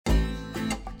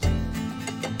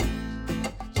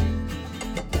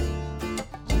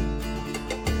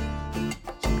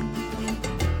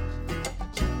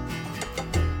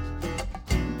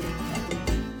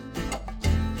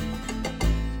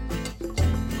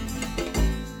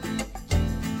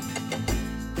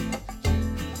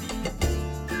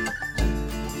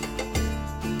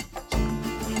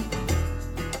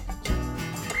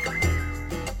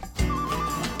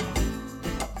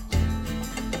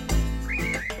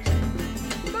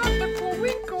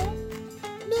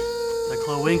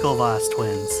Winklevoss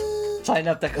twins. Tighten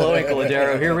up that Clowinkle,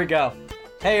 Adaro. Here we go.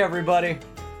 Hey, everybody.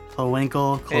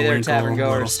 Clowinkle, Hey there, Tavern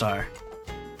Little Goers. Star.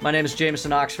 My name is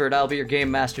Jameson Oxford. I'll be your game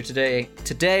master today.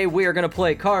 Today, we are going to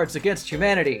play Cards Against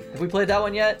Humanity. Have we played that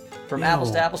one yet? From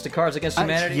Apples to Apples to Cards Against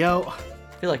Humanity? I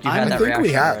feel like you've had that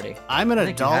reaction already. I'm an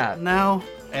adult now,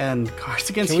 and Cards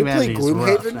Against Can we play Humanity is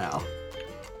rough Gloomhaven? now.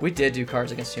 We did do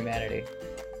Cards Against Humanity.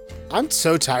 I'm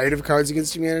so tired of Cards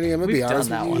Against Humanity. I'm gonna be honest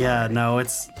with you. Yeah, no,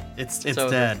 it's over.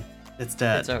 dead. It's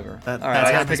dead. It's over. That, All right, that's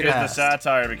I gotta happened pick it Because up. the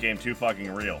satire became too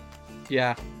fucking real.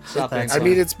 Yeah. Stop being That's I funny.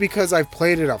 mean, it's because I've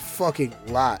played it a fucking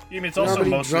lot. I mean, it's You know also how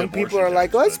many mostly drunk people abortion are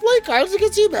like, jokes, let's but- play Cards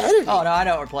Against Humanity. Oh, no, I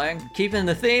know what we're playing. Keeping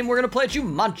the theme, we're going to play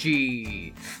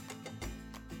Jumanji.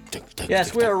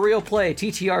 Yes, we're a real play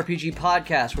TTRPG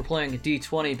podcast. We're playing a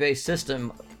D20 based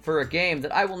system for a game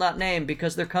that I will not name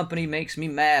because their company makes me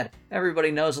mad.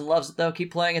 Everybody knows and loves it though.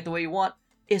 Keep playing it the way you want.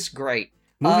 It's great.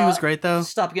 Movie was great though.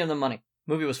 Stop giving them money.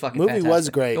 Movie was fucking Movie fantastic. was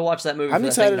great. Go watch that movie. I'm for that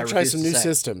excited thing to that I try some refuse new to say.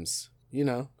 systems. You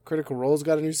know, Critical Role's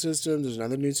got a new system. There's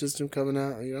another new system coming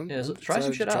out. You know, Yeah, so I'm try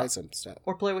some excited shit to try out. some stuff.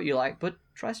 Or play what you like, but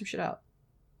try some shit out.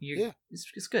 Yeah.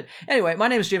 It's good. Anyway, my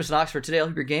name is Jameson Oxford. Today I'll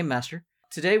be your game master.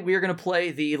 Today we are going to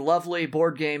play the lovely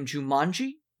board game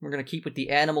Jumanji. We're going to keep with the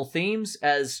animal themes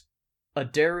as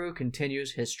Adaru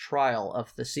continues his trial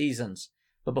of the seasons.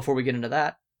 But before we get into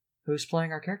that, who's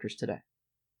playing our characters today?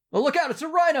 Oh, look out, it's a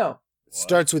rhino!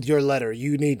 Starts with your letter.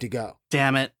 You need to go.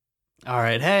 Damn it. All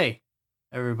right, hey,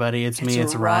 everybody, it's me,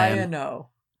 it's Ryan. Rhino.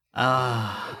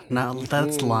 No,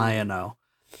 that's Lion-O.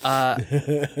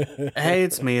 Hey,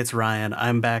 it's me, it's Ryan.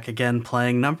 I'm back again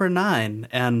playing number 9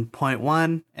 and point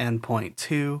 1 and point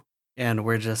 2, and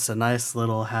we're just a nice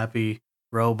little happy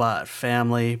robot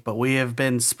family, but we have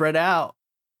been spread out.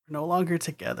 We're no longer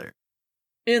together.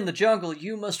 In the jungle,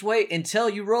 you must wait until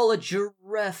you roll a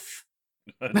giraffe.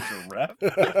 A giraffe?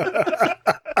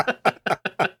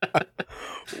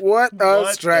 What a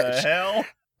What stretch. the hell?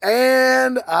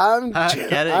 And I'm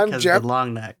Get it? I'm Because Jeff the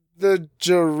long neck. the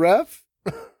giraffe.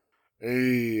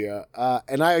 Yeah.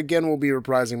 And I again will be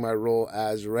reprising my role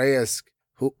as Reyes,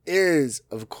 who is,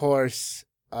 of course,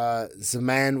 the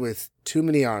man with too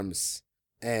many arms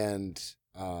and,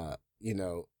 you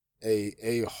know,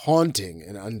 a haunting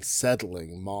and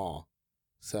unsettling maw.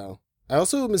 So I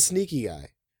also am a sneaky guy.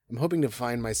 I'm hoping to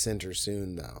find my center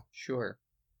soon, though. Sure.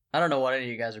 I don't know what any of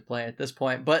you guys are playing at this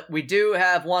point, but we do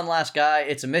have one last guy.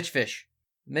 It's a Mitchfish.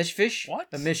 Mishfish? What?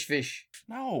 A Mishfish.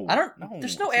 No.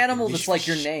 There's no it's a animal fish. that's like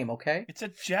your name, okay? It's a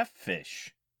Jeff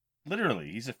fish.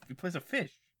 Literally, he plays a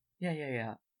fish.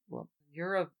 Yeah. Well,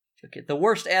 you're okay, the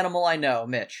worst animal I know,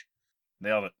 Mitch.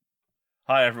 Nailed it.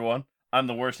 Hi, everyone. I'm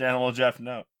the worst animal Jeff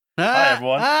knows. Hi,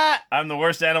 everyone. I'm the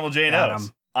worst animal Jay Got knows.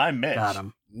 him. I'm Mitch. Got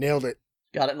him. Nailed it.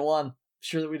 Got it in one.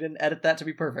 Sure that we didn't edit that to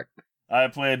be perfect. I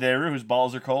play a Daru whose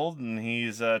balls are cold, and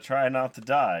he's trying not to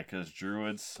die, because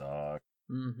druids suck.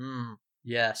 Mm-hmm.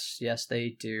 Yes, they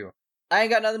do. I ain't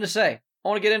got nothing to say. I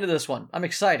want to get into this one. I'm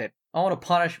excited. I want to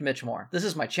punish Mitch more. This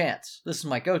is my chance. This is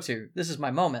my go-to. This is my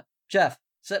moment. Jeff,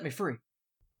 set me free.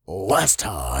 Last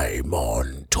time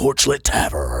on Torchlit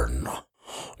Tavern,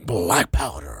 Black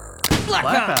Powder. Black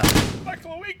Powder! My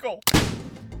Clowinkle!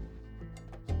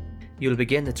 You'll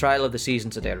begin the trial of the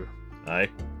seasons, Adaru. Aye.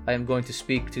 I am going to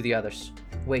speak to the others.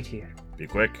 Wait here. Be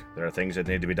quick. There are things that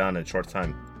need to be done in a short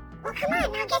time. Well, come on,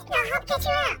 I'll help get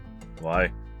you out.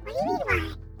 Why? What do you mean,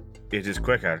 why? It is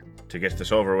quicker to get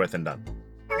this over with and done.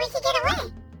 But we could get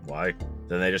away. Why?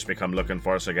 Then they just become looking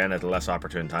for us again at a less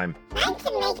opportune time. Man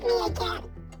can make me again.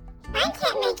 I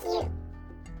can't make you.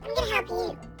 I'm gonna help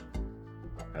you.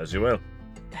 As you will.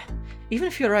 Even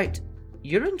if you're right,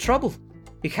 you're in trouble.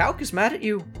 Ikhauk is mad at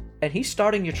you, and he's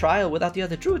starting your trial without the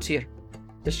other druids here.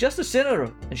 It's just a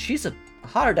Cinero, and she's a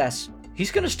hard ass.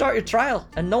 He's gonna start your trial,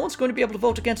 and no one's going to be able to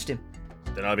vote against him.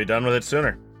 Then I'll be done with it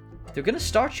sooner. They're gonna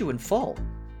start you in fall.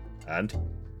 And?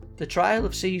 The trial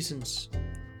of seasons.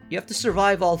 You have to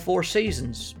survive all 4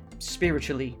 seasons,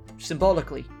 spiritually,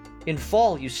 symbolically. In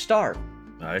fall, you starve.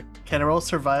 Aye. Can I roll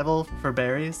survival for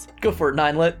berries? Go for it,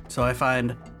 9-lit. So I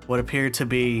find what appear to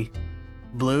be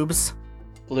bloobs.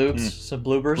 Bloobs, some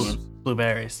bloobers.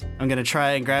 Blueberries. I'm gonna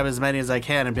try and grab as many as I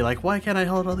can and be like, why can't I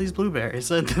hold all these blueberries?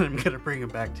 And then I'm gonna bring them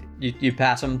back to you. You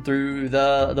pass them through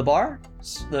the bar?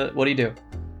 What do you do?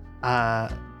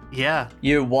 Yeah.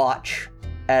 You watch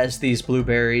as these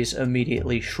blueberries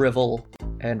immediately shrivel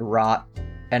and rot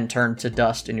and turn to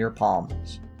dust in your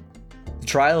palms. The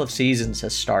trial of seasons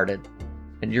has started,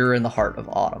 and you're in the heart of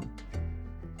autumn.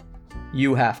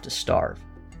 You have to starve.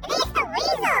 It is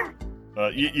the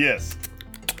weasel. Yes.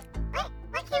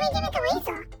 What can we do with the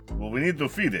weasel? Well, we need to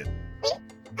feed it.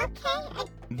 Okay,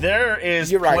 There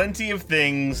is You're right. plenty of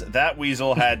things that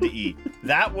weasel had to eat.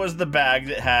 That was the bag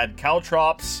that had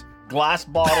caltrops, glass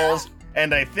bottles,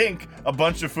 and I think a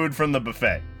bunch of food from the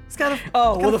buffet. It's got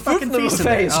a the food from the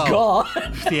buffet is gone.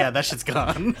 Yeah, that shit's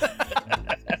gone.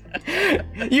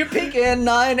 You peek in,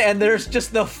 Nine, and there's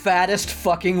just the fattest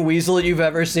fucking weasel you've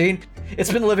ever seen.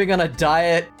 It's been living on a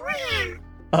diet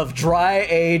of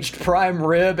dry-aged prime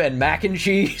rib and mac and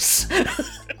cheese.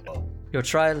 Your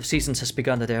trial of seasons has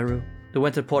begun, Aderu. The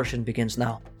winter portion begins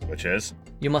now. Which is?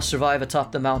 You must survive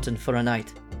atop the mountain for a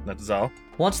night. That is all.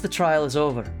 Once the trial is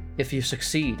over, if you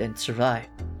succeed and survive,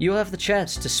 you will have the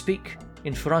chance to speak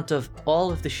in front of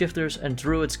all of the shifters and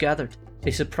druids gathered.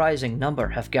 A surprising number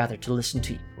have gathered to listen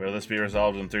to you. Will this be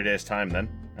resolved in 3 days' time, then?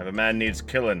 If a man needs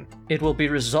killing, It will be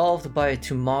resolved by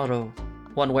tomorrow,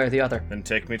 one way or the other. then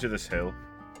take me to this hill.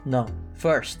 No.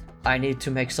 First, I need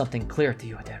to make something clear to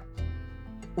you, Adair.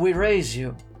 We raise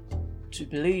you to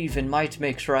believe in might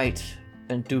makes right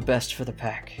and do best for the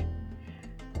pack.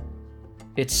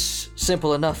 It's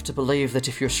simple enough to believe that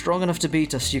if you're strong enough to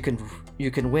beat us, you can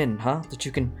win, huh? That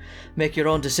you can make your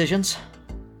own decisions.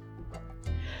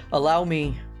 Allow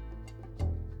me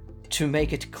to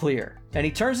make it clear. And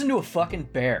he turns into a fucking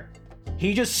bear.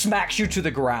 He just smacks you to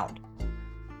the ground.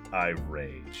 I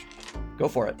rage. Go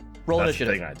for it. Roll That's the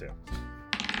initiative. thing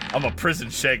I do. I'm a prison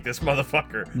shake this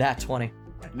motherfucker. Nat 20.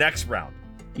 Next round.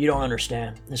 You don't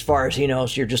understand. As far as he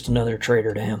knows, you're just another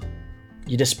traitor to him.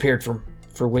 You disappeared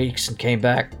for weeks and came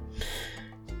back.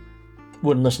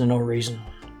 Wouldn't listen to no reason.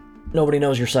 Nobody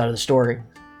knows your side of the story.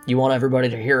 You want everybody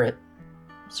to hear it.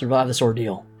 Survive this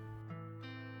ordeal.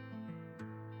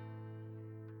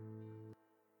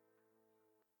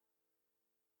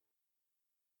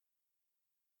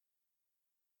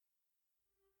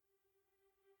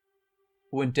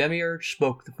 When Demiurge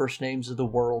spoke the first names of the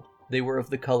world, they were of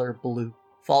the color blue,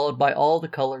 followed by all the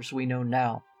colors we know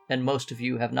now, and most of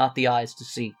you have not the eyes to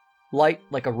see. Light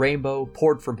like a rainbow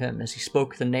poured from him as he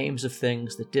spoke the names of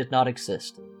things that did not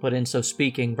exist, but in so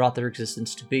speaking brought their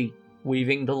existence to be,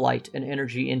 weaving the light and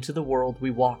energy into the world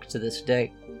we walk to this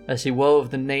day. As he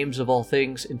wove the names of all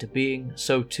things into being,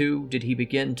 so too did he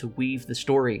begin to weave the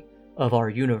story of our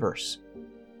universe.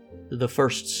 The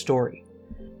first story.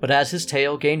 But as his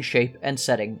tale gained shape and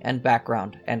setting and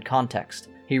background and context,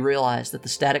 he realized that the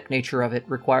static nature of it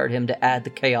required him to add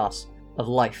the chaos of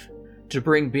life, to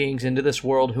bring beings into this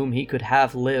world whom he could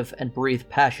have live and breathe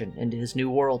passion into his new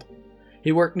world.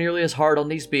 He worked nearly as hard on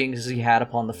these beings as he had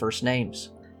upon the first names,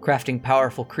 crafting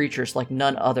powerful creatures like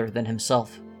none other than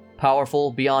himself,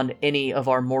 powerful beyond any of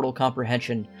our mortal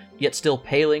comprehension, yet still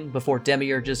paling before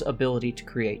Demiurge's ability to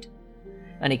create.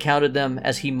 And he counted them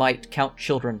as he might count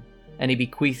children, and he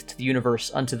bequeathed the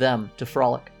universe unto them to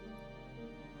frolic.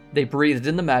 They breathed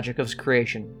in the magic of his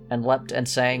creation, and leapt and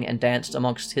sang and danced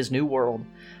amongst his new world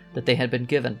that they had been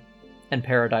given, and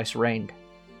paradise reigned.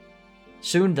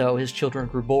 Soon, though, his children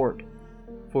grew bored,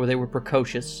 for they were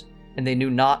precocious, and they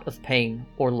knew not of pain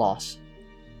or loss.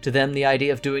 To them, the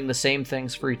idea of doing the same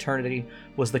things for eternity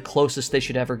was the closest they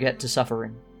should ever get to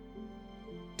suffering.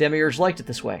 Demiurge liked it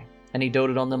this way, and he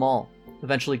doted on them all,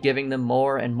 eventually giving them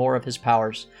more and more of his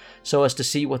powers, so as to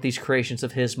see what these creations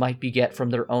of his might beget from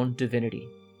their own divinity,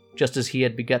 just as he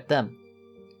had beget them.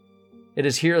 It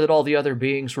is here that all the other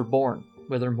beings were born,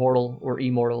 whether mortal or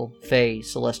immortal, fey,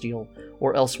 celestial,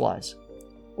 or elsewise,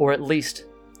 or at least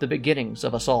the beginnings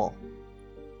of us all.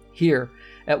 Here,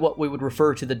 at what we would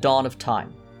refer to the dawn of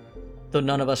time, though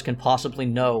none of us can possibly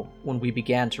know when we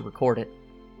began to record it.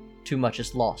 Too much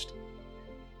is lost.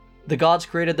 The gods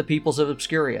created the peoples of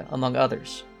Obscuria, among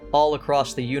others. All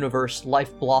across the universe,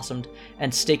 life blossomed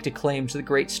and staked a claim to the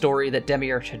great story that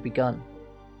Demiurge had begun.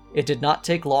 It did not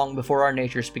take long before our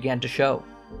natures began to show.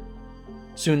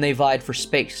 Soon they vied for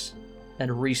space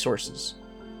and resources,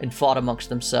 and fought amongst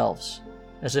themselves,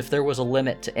 as if there was a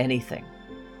limit to anything,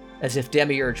 as if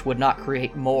Demiurge would not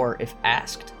create more if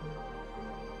asked.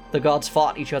 The gods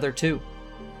fought each other too.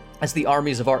 As the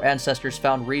armies of our ancestors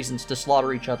found reasons to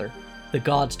slaughter each other, the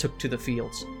gods took to the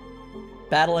fields,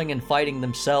 battling and fighting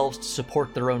themselves to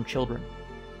support their own children.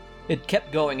 It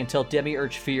kept going until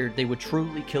Demiurge feared they would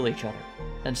truly kill each other,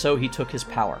 and so he took his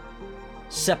power,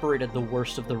 separated the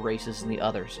worst of the races and the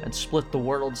others, and split the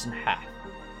worlds in half.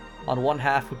 On one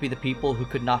half would be the people who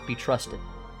could not be trusted,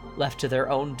 left to their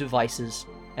own devices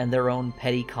and their own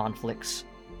petty conflicts,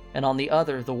 and on the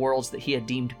other the worlds that he had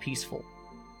deemed peaceful.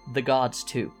 The gods,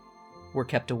 too, were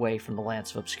kept away from the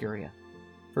lands of Obscuria.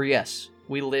 For yes,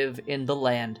 we live in the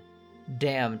land,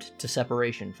 damned to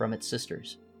separation from its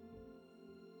sisters.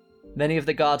 Many of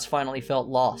the gods finally felt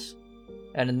loss,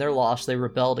 and in their loss they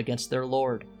rebelled against their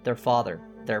lord, their father,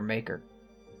 their maker.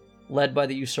 led by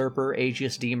the usurper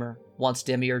Aegeus Demer, once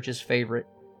Demiurge's favorite,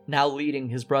 now leading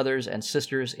his brothers and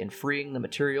sisters in freeing the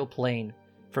material plane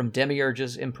from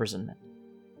Demiurge's imprisonment.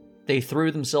 They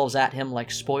threw themselves at him like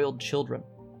spoiled children,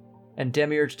 and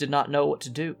Demiurge did not know what to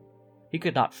do. He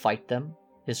could not fight them,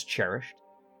 his cherished.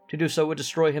 To do so would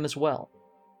destroy him as well,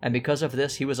 and because of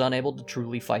this he was unable to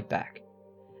truly fight back.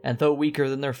 And though weaker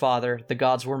than their father, the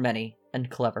gods were many and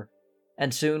clever,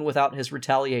 and soon, without his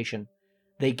retaliation,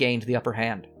 they gained the upper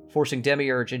hand, forcing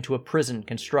Demiurge into a prison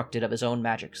constructed of his own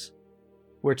magics,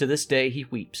 where to this day he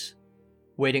weeps,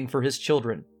 waiting for his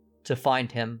children to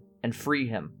find him and free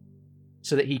him,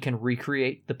 so that he can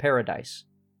recreate the paradise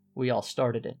we all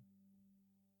started in.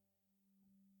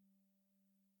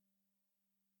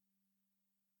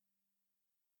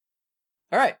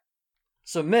 Alright,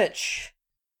 so Mitch,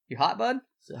 you hot, bud?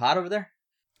 Is it hot over there?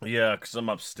 Yeah, because I'm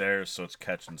upstairs, so it's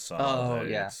catching sun. Oh,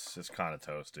 yeah. It's kind of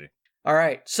toasty.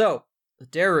 Alright, so,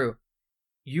 Daru,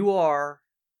 you are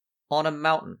on a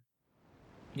mountain.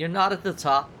 You're not at the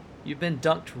top. You've been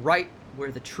dunked right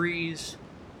where the trees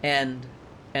end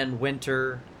and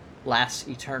winter lasts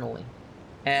eternally.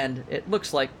 And it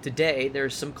looks like today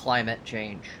there's some climate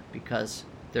change because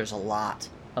there's a lot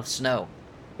of snow.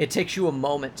 It takes you a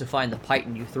moment to find the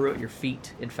python you threw at your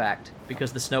feet, in fact,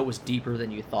 because the snow was deeper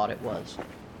than you thought it was.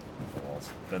 Well,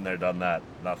 been there, done that.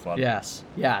 Not fun. Yes.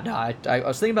 Yeah, no, I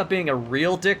was thinking about being a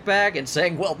real dickbag and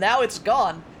saying, well, now it's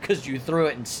gone, because you threw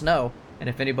it in snow. And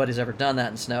if anybody's ever done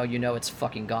that in snow, you know it's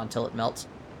fucking gone till it melts.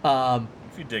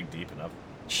 If you dig deep enough.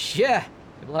 Yeah.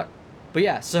 Good luck. But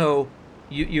yeah, so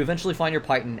you eventually find your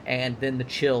python, and then the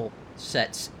chill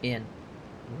sets in.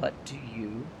 What do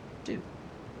you do?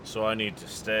 So I need to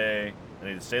stay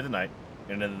the night,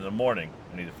 and then in the morning,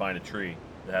 I need to find a tree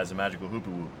that has a magical hoopy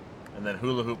whoop, and then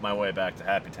hula hoop my way back to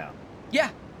Happy Town.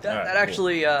 Yeah, that All right,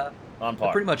 actually On par.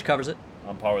 that pretty much covers it.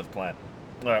 On par with the plan.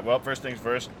 All right, well, first things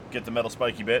first, get the metal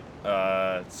spiky bit.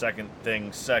 Second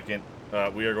thing second,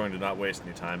 we are going to not waste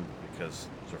any time because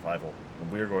survival,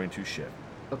 and we are going to shift.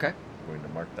 Okay. We're going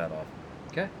to mark that off.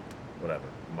 Okay. Whatever.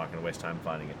 I'm not going to waste time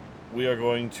finding it. We are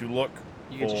going to look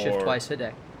You get to shift twice a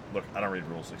day. Look, I don't read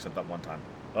rules except that one time.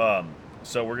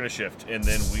 So we're going to shift, and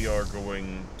then we are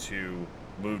going to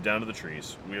move down to the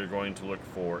trees. We are going to look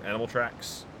for animal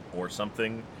tracks or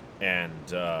something,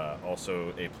 and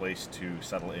also a place to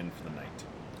settle in for the night.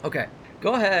 Okay.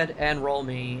 Go ahead and roll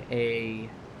me a...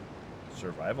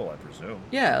 Survival, I presume.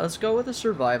 Yeah, let's go with a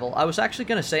survival. I was actually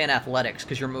going to say an athletics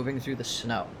because you're moving through the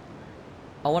snow.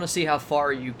 I want to see how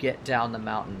far you get down the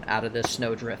mountain out of this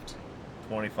snowdrift.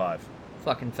 25.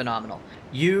 Fucking phenomenal.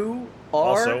 You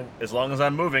are... Also, as long as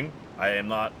I'm moving, I am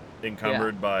not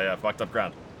encumbered by fucked up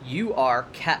ground. You are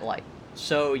cat-like.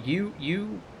 So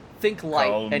you think light,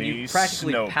 Call and me you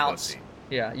practically snow pounce. pussy.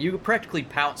 Yeah, you practically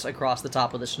pounce across the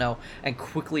top of the snow and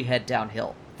quickly head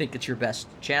downhill. Think it's your best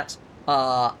chance.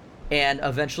 And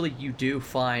eventually you do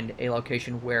find a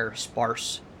location where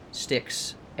sparse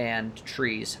sticks and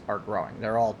trees are growing.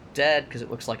 They're all dead because it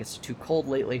looks like it's too cold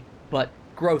lately, but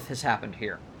growth has happened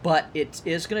here. But it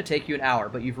is going to take you an hour,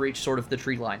 but you've reached sort of the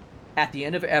tree line. At the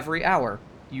end of every hour,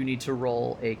 you need to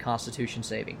roll a Constitution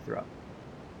saving throw.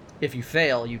 If you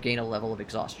fail, you gain a level of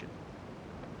exhaustion.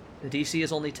 The DC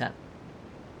is only 10.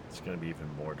 It's going to be even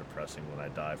more depressing when I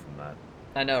die from that.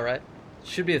 I know, right?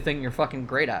 Should be a thing you're fucking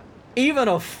great at. Even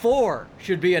a 4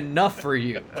 should be enough for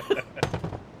you.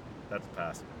 That's a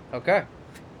pass. Okay.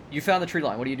 You found the tree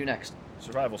line. What do you do next?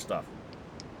 Survival stuff.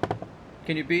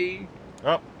 Can you be...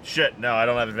 Oh, shit. No, I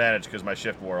don't have advantage because my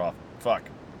shift wore off. Fuck.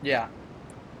 Yeah.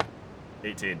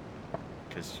 18.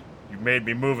 Because you made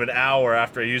me move an hour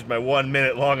after I used my 1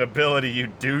 minute long ability, you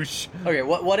douche. Okay,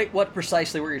 what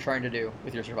precisely were you trying to do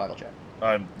with your survival check?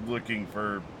 I'm looking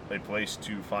for a place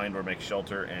to find or make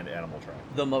shelter and animal trap.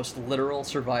 The most literal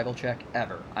survival check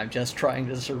ever. I'm just trying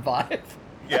to survive.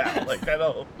 Yeah, like, I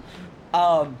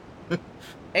know.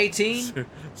 18?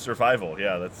 Survival,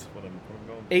 yeah, that's what I'm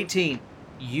going for. 18.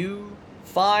 You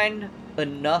find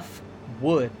enough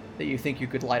wood that you think you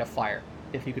could light a fire,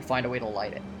 if you could find a way to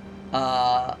light it.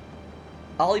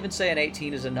 I'll even say an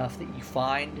 18 is enough that you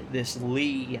find this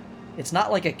lee. It's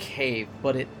not like a cave,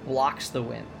 but it blocks the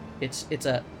wind. It's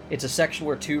a section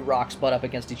where two rocks butt up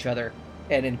against each other,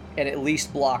 and at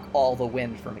least block all the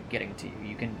wind from it getting to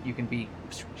you. You can be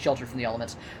sheltered from the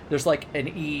elements. There's like an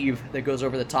eave that goes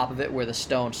over the top of it where the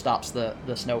stone stops the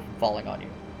snow from falling on you.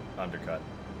 Undercut.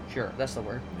 Sure, that's the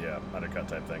word. Yeah, undercut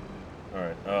type thing.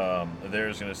 Alright,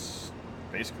 there's gonna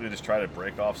basically just try to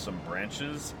break off some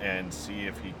branches and see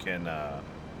if he can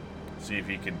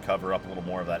cover up a little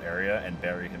more of that area and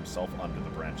bury himself under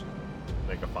the branches.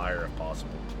 Make a fire if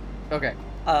possible. Okay.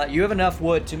 You have enough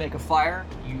wood to make a fire.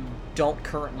 You don't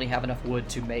currently have enough wood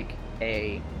to make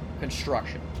a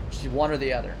construction. Just one or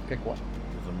the other. Pick one.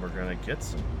 Then we're gonna get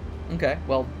some. Okay.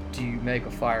 Well, do you make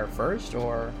a fire first,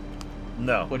 or?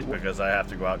 No, What- because I have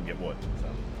to go out and get wood.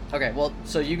 So. Okay. Well,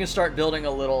 so you can start building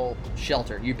a little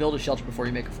shelter. You build a shelter before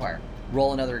you make a fire.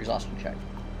 Roll another exhaustion check.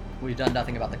 We've done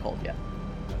nothing about the cold yet.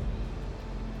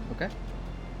 Okay.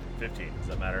 15. Does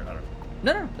that matter? I don't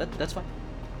know. No, that's fine.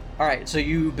 All right, so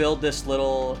you build this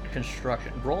little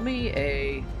construction. Roll me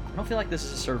a. I don't feel like this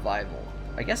is a survival.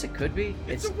 I guess it could be.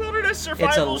 It's a wilderness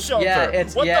survival it's a- shelter. yeah,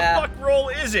 it's- what yeah. the fuck role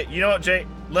is it? You know what, Jay?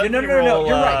 Let No, me no, no, no, roll,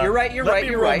 you're right, you're right, you're let right, me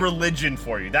you're roll right. religion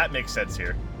for you. That makes sense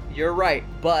here. You're right,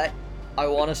 but I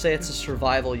want to say it's a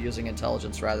survival using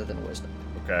intelligence rather than wisdom.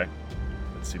 Okay.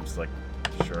 That seems like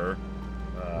sure.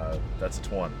 That's a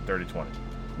 20. 30-20.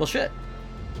 Well, shit.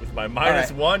 With my minus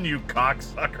right. 1, you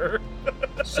cocksucker.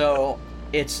 So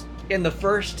it's in the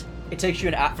first. It takes you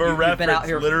an hour. For You've been reference, out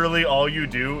here. literally all you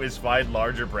do is find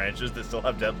larger branches that still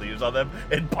have dead leaves on them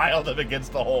and pile them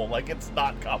against the hole. Like, it's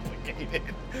not complicated.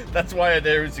 That's why I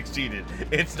never succeeded.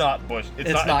 It's not bush. It's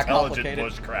not intelligent complicated.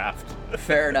 bushcraft.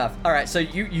 Fair enough. All right, so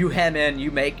you hem in,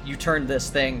 you turn this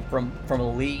thing from a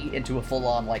lee into a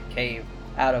full-on like cave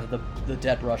out of the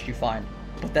dead brush you find.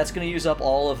 But that's going to use up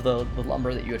all of the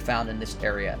lumber that you had found in this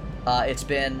area. It's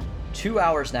been 2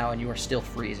 hours now, and you are still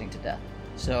freezing to death.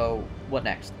 So what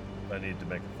next? I need to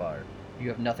make a fire. You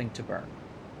have nothing to burn.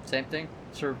 Same thing.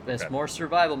 It's Okay. more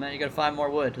survival, man. You got to find more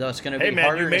wood. Though it's going to be Hey man,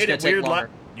 harder. you and it's made gonna it take weird. longer.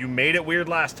 You made it weird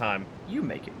last time. You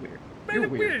make it weird. Made You're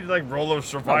it weird. weird. Like roll of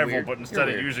survival, weird. but You're instead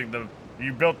of weird. using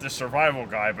you built this survival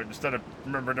guy, but instead of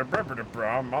I'm The a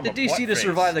DC to buttface.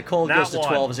 survive the cold Nat goes to 1.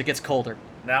 12 as it gets colder.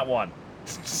 Nat 1.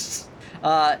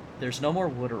 There's no more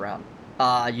wood around.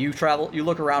 You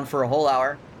look around for a whole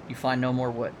hour. You find no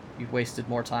more wood. You've wasted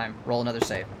more time. Roll another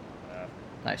save.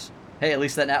 Nice. Hey, at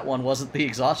least that nat one wasn't the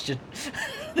exhaustion.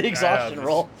 The exhaustion this-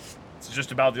 roll. It's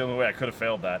just about the only way I could have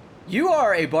failed that. You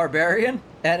are a barbarian,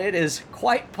 and it is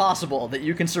quite possible that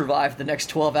you can survive the next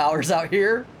 12 hours out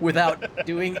here without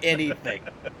doing anything.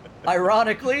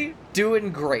 Ironically,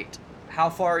 doing great. How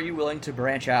far are you willing to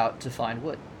branch out to find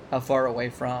wood? How far away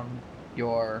from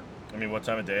your... I mean, what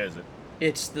time of day is it?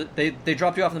 It's they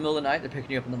dropped you off in the middle of the night, they're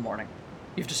picking you up in the morning.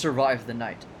 You have to survive the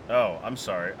night. Oh, I'm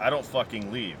sorry. I don't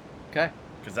fucking leave. Okay?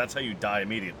 Because that's how you die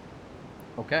immediately.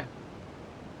 Okay.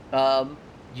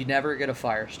 You never get a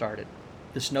fire started.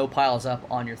 The snow piles up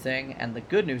on your thing, and the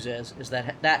good news is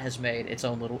that that has made its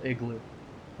own little igloo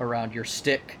around your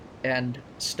stick and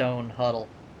stone huddle.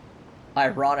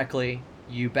 Ironically,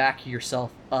 you back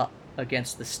yourself up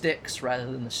against the sticks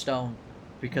rather than the stone,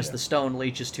 because Yeah. the stone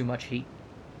leaches too much heat.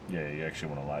 Yeah, you actually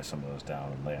want to lie some of those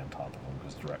down and lay on top of them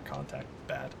because direct contact is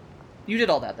bad. You did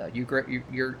all that though.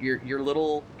 Your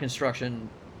little construction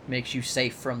makes you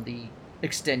safe from the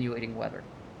extenuating weather.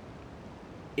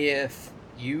 If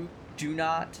you do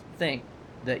not think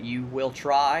that you will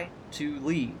try to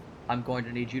leave, I'm going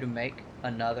to need you to make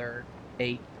another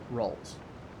 8 rolls.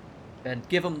 And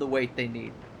give them the weight they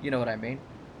need. You know what I mean?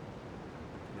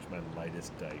 Where's my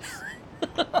lightest dice?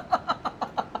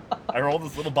 I rolled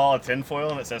this little ball of tinfoil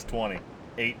and it says 20.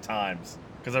 8 times.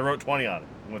 Because I wrote 20 on it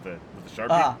with a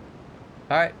Sharpie.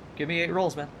 Alright, give me 8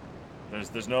 rolls, man.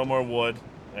 There's no more wood,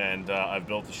 and I've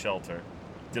built a shelter.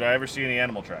 Did I ever see any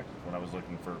animal tracks when I was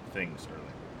looking for things earlier?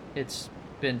 It's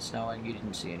been snowing, you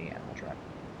didn't see any animal track.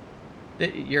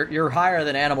 You're higher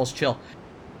than animals chill.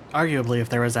 Arguably, if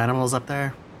there was animals up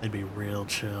there, they'd be real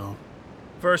chill.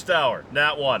 First hour,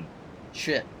 nat 1.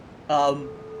 Shit.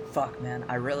 Fuck, man.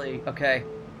 Okay.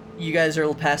 You guys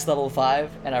are past level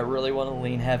 5, and I really want to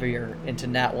lean heavier into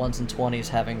nat 1s and 20s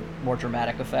having more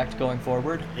dramatic effect going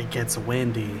forward. It gets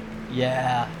windy.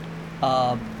 Yeah.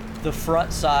 The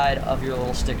front side of your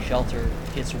little stick shelter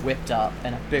gets whipped up,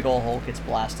 and a big old hole gets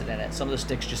blasted in it. Some of the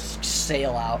sticks just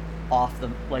sail out off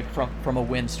the from a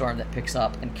windstorm that picks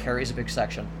up and carries a big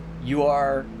section. You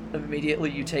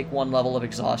take 1 level of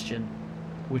exhaustion,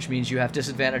 which means you have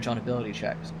disadvantage on ability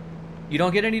checks. You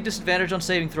don't get any disadvantage on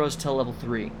saving throws till level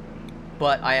 3,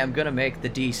 but I am gonna make the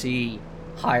DC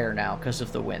higher now because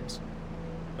of the winds.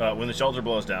 When the shelter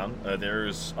blows down,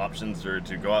 there's options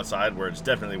to go outside where it's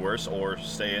definitely worse, or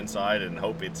stay inside and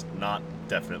hope it's not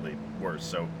definitely worse.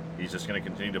 So he's just going to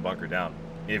continue to bunker down.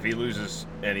 If he loses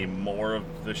any more of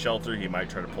the shelter, he might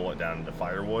try to pull it down into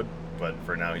firewood. But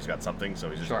for now, he's got something, so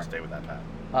he's just going to stay with that path.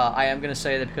 I am going to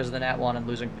say that because of the nat 1 and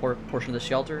losing portion of the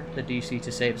shelter, the DC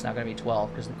to save is now going to be 12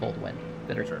 because of the cold wind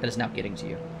that is now getting to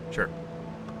you. Sure.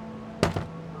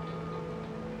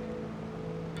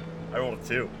 I rolled a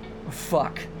 2.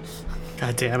 Fuck.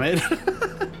 God damn it.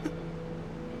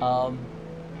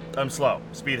 I'm slow.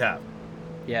 Speed half.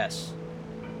 Yes.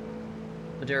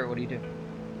 Madera, what do you do?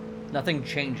 Nothing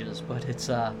changes, but it's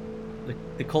the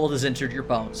cold has entered your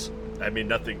bones. I mean,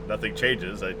 nothing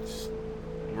changes.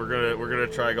 We're gonna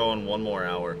try going one more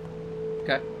hour.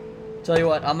 Okay. Tell you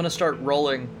what, I'm gonna start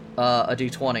rolling a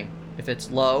d20. If it's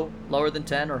lower than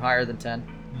 10 or higher than 10,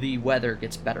 the weather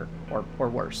gets better or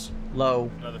worse.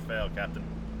 Low. Another fail, Captain.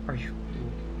 Are you?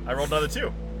 I rolled another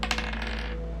 2.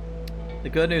 The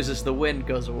good news is the wind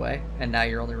goes away, and now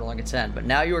you're only rolling a 10. But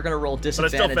now you are going to roll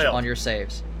disadvantage failed. on your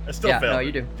saves. I still failed. No,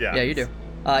 you do. Yeah, you do.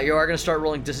 You are going to start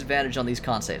rolling disadvantage on these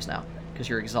con saves now, because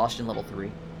you're exhaustion level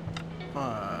 3.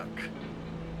 Fuck.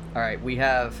 All right, we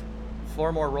have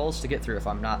 4 more rolls to get through, if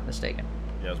I'm not mistaken.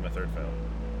 Yeah, it was my 3rd fail.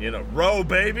 In a row,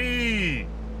 baby!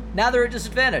 Now they're at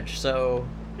disadvantage, so...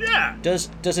 Yeah! Does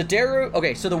Adaru...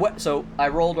 Okay, so I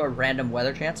rolled a random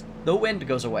weather chance. The wind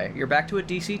goes away. You're back to a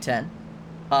DC 10.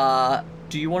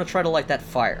 Do you want to try to light that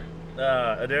fire?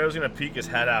 Adaro's gonna peek his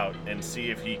head out and see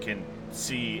if he can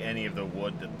see any of the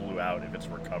wood that blew out, if it's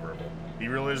recoverable. He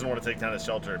really doesn't want to take down his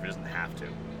shelter if he doesn't have to.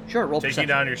 Sure, roll Taking perception.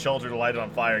 down your shelter to light it on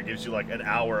fire gives you like an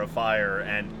hour of fire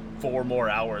and 4 more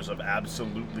hours of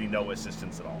absolutely no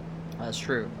assistance at all. That's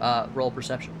true. Roll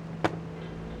perception.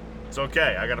 It's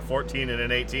okay. I got a 14 and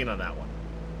an 18 on that one.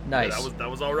 Nice. Yeah, that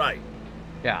was all right.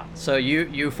 Yeah. So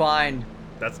you find...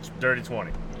 That's dirty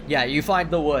 20. Yeah, you find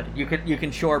the wood. You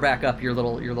can shore back up your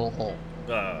little hole.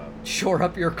 Shore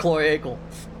up your cloacle.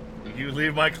 You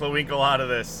leave my Clowinkle out of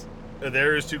this.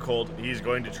 There is too cold. He's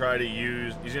going to try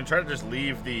to just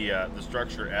leave the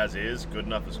structure as is. Good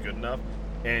enough is good enough,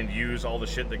 and use all the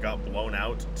shit that got blown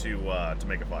out to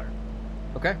make a fire.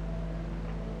 Okay.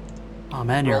 Oh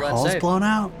man, Roll your that hull's save. blown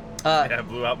out? Yeah, I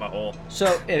blew out my hole.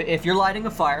 So if you're lighting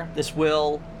a fire, this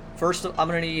will... First, I'm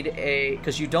going to need a...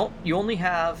 Because you only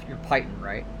have your Python,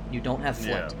 right? You don't have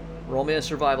Flint. Yeah. Roll me a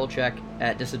survival check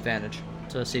at disadvantage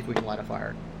to see if we can light a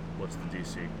fire. What's the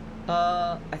DC?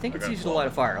 I think I it's got easy to 12. light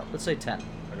a fire. Let's say 10.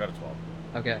 I got a 12.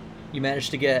 Okay. You managed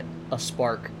to get a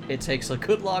spark. It takes a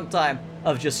good long time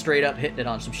of just straight up hitting it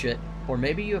on some shit. Or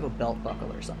maybe you have a belt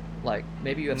buckle or something. Like,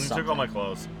 maybe you have You something. took all my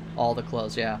clothes. All the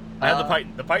clothes, yeah. I have the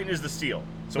Python. The Python is the steel.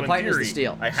 So The in Python is the theory,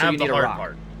 steel, I so have you the need a hard rock.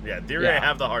 part. Yeah, in theory, Yeah. I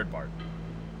have the hard part.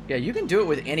 Yeah, you can do it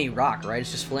with any rock, right?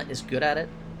 It's just Flint is good at it.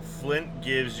 Flint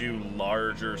gives you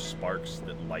larger sparks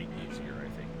that light easier, I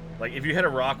think. Like, if you hit a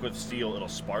rock with steel, it'll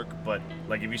spark, but,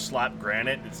 like, if you slap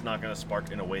granite, it's not going to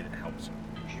spark in a way that helps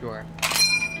you. Sure.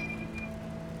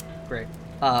 Great.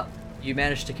 You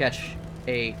managed to catch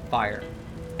a fire.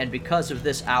 And because of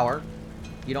this hour,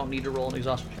 you don't need to roll an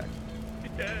exhaustion check.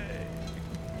 Yay.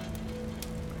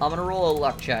 I'm gonna roll a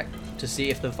luck check to see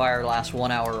if the fire lasts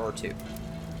 1 hour or 2.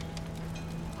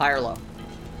 High or low?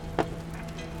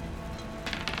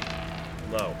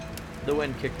 Low. The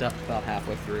wind kicked up about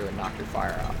halfway through and knocked your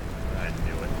fire out. I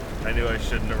knew it. I knew I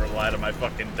shouldn't have relied on my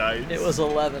fucking dice. It was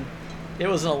 11. It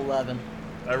was an 11.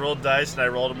 I rolled dice, and I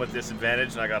rolled them with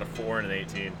disadvantage, and I got a 4 and an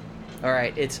 18.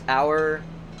 Alright, it's hour...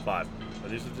 5. Are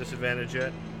these with disadvantage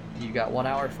yet? You got 1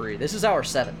 hour free. This is hour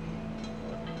 7.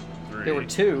 3. There were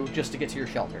 2 just to get to your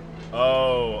shelter.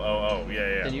 Oh,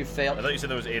 yeah. And you I failed. thought you said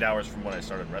there was 8 hours from when I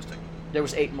started resting. There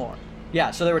was 8 more.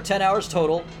 Yeah, so there were 10 hours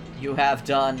total. You have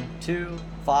done 2,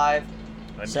 5,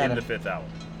 I'm 7. in the 5th hour,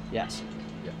 Yes.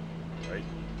 right?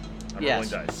 I'm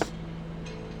Yes. rolling dice.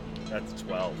 That's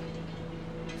 12.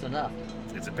 It's enough.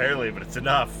 It's barely, but it's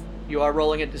enough. You are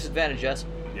rolling at disadvantage, yes?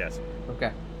 Yes.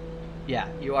 Okay. Yeah,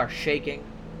 you are shaking,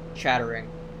 chattering.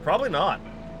 Probably not.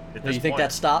 At Do this you think point.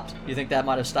 that stopped? You think that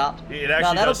might have stopped? It No,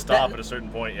 actually that'll- does stop that- at a certain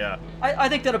point, yeah. I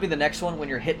think that'll be the next one when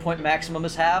your hit point maximum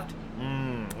is halved.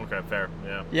 Okay, fair,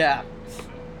 yeah. Yeah.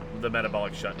 The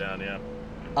metabolic shutdown, yeah.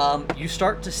 You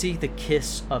start to see the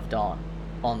kiss of dawn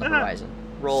on the horizon.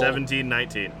 Roll. 17,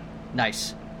 19.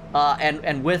 Nice.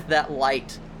 And with that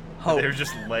light, hope. They're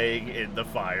just laying in the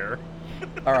fire.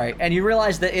 All right, and you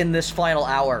realize that in this final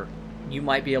hour, you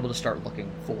might be able to start looking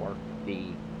for the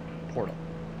portal.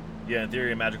 Yeah, in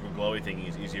theory, a magical glowy thing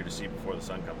is easier to see before the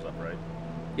sun comes up, right?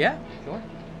 Yeah, sure. All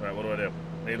right, what do I do?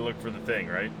 I need to look for the thing,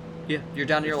 right? Yeah, you're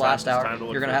down to your It's time- last it's hour. time to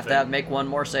look You're gonna for have the to thing. make one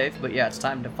more save, but yeah, it's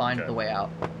time to find Okay. the way out.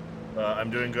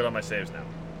 I'm doing good on my saves now.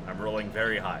 I'm rolling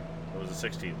very high. It was a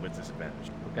 16 with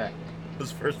disadvantage. Okay.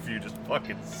 Those first few just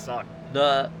fucking suck.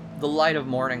 The light of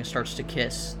morning starts to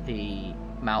kiss the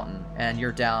mountain, and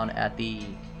you're down at the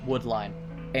wood line,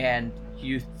 and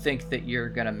you think that you're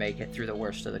gonna make it through the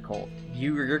worst of the cold.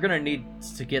 You're gonna need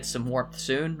to get some warmth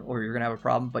soon, or you're gonna have a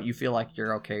problem. But you feel like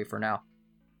you're okay for now.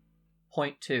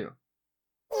 Point 2.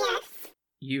 Yes.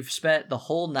 You've spent the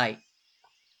whole night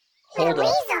With a holed up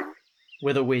weasel.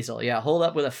 with a weasel. Yeah, holed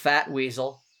up with a fat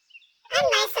weasel. I'm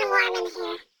nice and warm in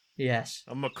here. Yes.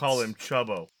 I'm gonna call him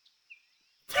Chubbo.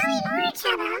 Tell me more,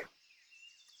 Chubbo.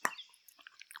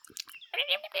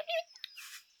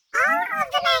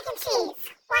 the mac and cheese.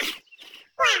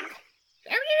 Wow.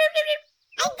 I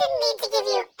didn't need to give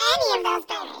you any of those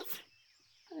berries.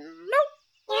 Nope.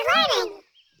 You're learning.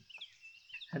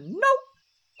 Nope.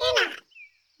 You're not.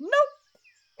 Nope.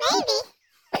 Maybe.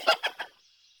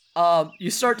 You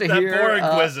start to That hear poor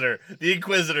Inquisitor. The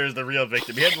Inquisitor is the real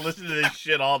victim. He had to listen to this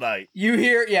shit all night. you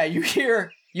hear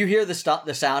the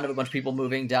sound of a bunch of people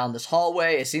moving down this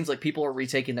hallway. It seems like people are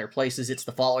retaking their places. It's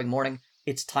the following morning.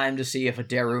 It's time to see if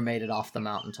Adaru made it off the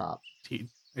mountaintop.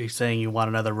 Are you saying you want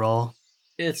another roll?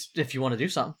 It's if you want to do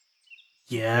something.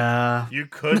 Yeah. You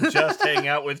could just hang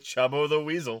out with Chubbo the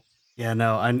Weasel. Yeah,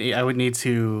 no, I would need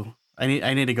to... I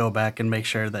need to go back and make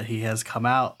sure that he has come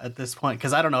out at this point,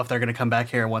 because I don't know if they're going to come back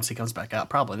here once he comes back out.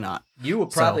 Probably not. You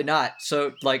would probably not.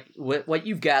 So, like, what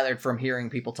you've gathered from hearing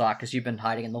people talk, because you've been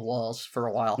hiding in the walls for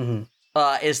a while,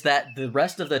 is that the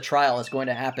rest of the trial is going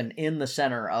to happen in the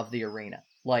center of the arena.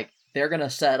 Like, they're going to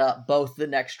set up both the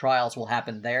next trials will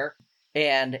happen there,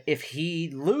 and if he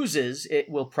loses, it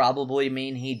will probably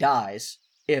mean he dies.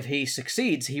 If he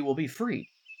succeeds, he will be freed.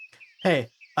 Hey,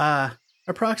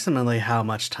 approximately how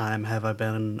much time have I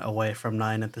been away from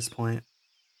 9 at this point?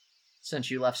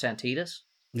 Since you left Santitas,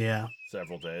 Yeah.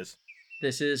 Several days.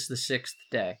 this is the 6th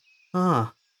day.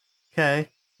 Huh. Okay.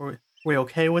 We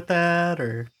okay with that,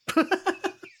 or?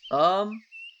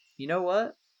 You know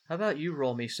what? How about you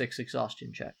roll me 6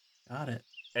 exhaustion check? Got it.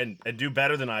 And do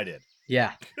better than I did.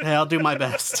 Yeah. Hey, I'll do my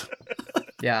best.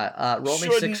 Yeah, roll me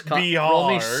Shouldn't 6 be roll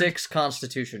me hard. 6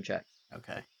 constitution check.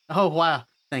 Okay. Oh, wow.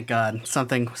 Thank God.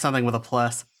 Something with a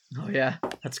plus. Oh yeah,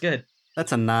 that's good.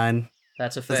 That's a 9.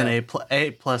 That's a fail. That's an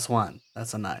 8 plus 1.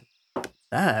 That's a 9.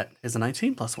 That is a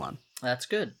 19 plus 1. That's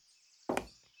good.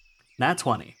 Nat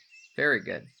 20. Very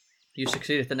good. You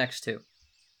succeed at the next 2.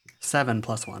 7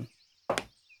 plus 1.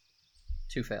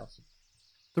 2 fails.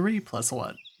 3 plus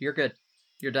 1. You're good.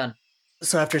 You're done.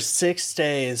 So after 6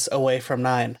 days away from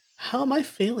 9, how am I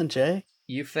feeling, Jay?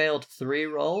 You failed 3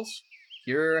 rolls.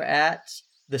 You're at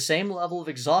the same level of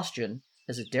exhaustion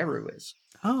as Adaru is.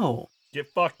 Oh, Get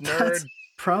fucked, nerd. that's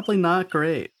probably not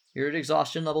great. You're at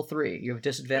exhaustion level 3. You have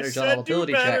disadvantage I on all said do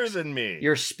ability better checks. than me.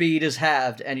 Your speed is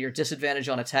halved, and your disadvantage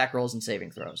on attack rolls and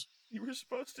saving throws. You were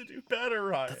supposed to do better,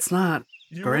 Ryan. That's not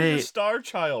You were the great. Star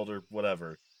Child or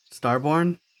whatever.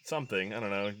 Starborn. Something. I don't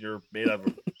know. You're made out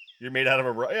of. You're made out of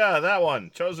a. Yeah, that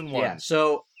one. Chosen one. Yeah,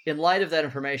 so in light of that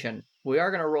information, we are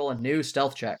going to roll a new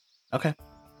stealth check. Okay.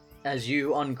 As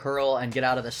you uncurl and get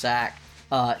out of the sack,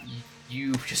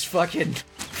 you just fucking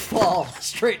fall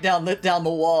straight down the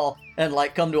wall and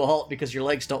like come to a halt because your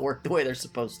legs don't work the way they're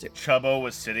supposed to. Chubbo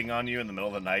was sitting on you in the middle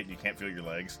of the night and you can't feel your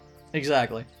legs.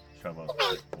 Exactly. Chubbo.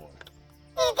 Boy.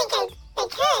 I didn't think they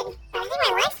could, but I think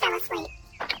my legs fell asleep.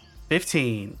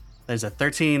 15. There's a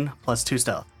 13 plus 2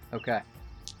 stealth. Okay.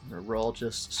 I'm gonna roll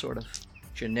just sort of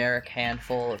generic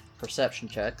handful of perception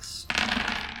checks.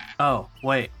 Oh,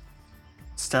 wait.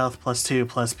 Stealth plus 2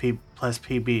 plus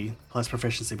PB plus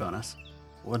proficiency bonus.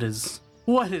 What is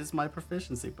my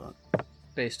proficiency bonus?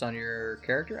 Based on your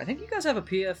character. I think you guys have a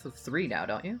PF of 3 now,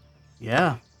 don't you?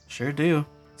 Yeah, sure do.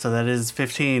 So that is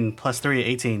 15 plus 3,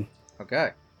 18.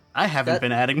 Okay. I haven't That-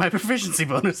 been adding my proficiency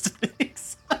bonus to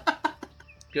things.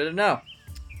 Good to know.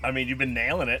 I mean, you've been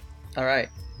nailing it. All right.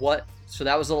 So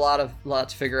that was a lot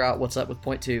to figure out what's up with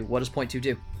point 2. What does point 2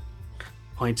 do?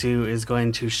 Point 2 is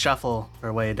going to shuffle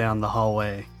our way down the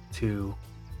hallway to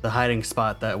the hiding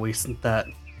spot that we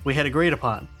had agreed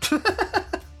upon,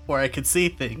 where I could see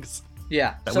things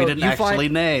Yeah. that so we didn't you actually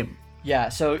name. Yeah,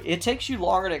 so it takes you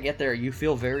longer to get there. You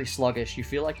feel very sluggish. You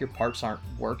feel like your parts aren't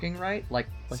working right, like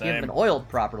you haven't Same. been oiled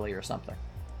properly or something.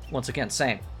 Once again,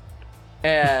 same.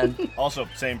 And Also,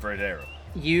 same for Adaru.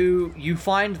 you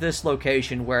find this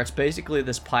location where it's basically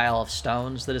this pile of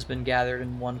stones that has been gathered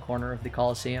in one corner of the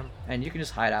Colosseum, and you can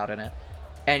just hide out in it.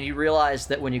 And you realize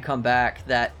that when you come back,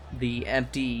 that the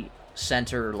empty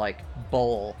center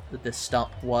bowl that this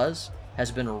stump was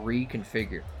has been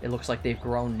reconfigured. It looks like they've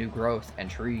grown new growth and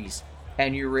trees.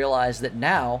 And you realize that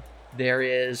now there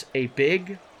is a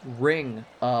big ring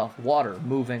of water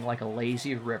moving like a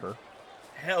lazy river.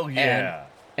 Hell yeah.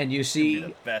 And you Be see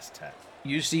the best tech.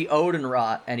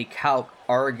 Odinrot and Ikauk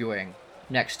arguing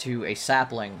next to a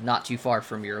sapling not too far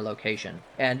from your location.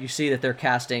 And you see that they're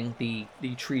casting the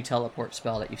tree teleport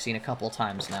spell that you've seen a couple of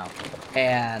times now.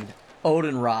 And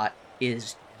Odinrot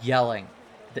is yelling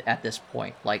at this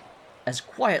point, like as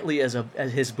quietly as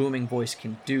his booming voice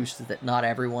can do so that not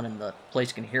everyone in the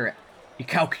place can hear it.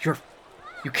 Ikauk,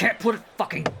 you can't put a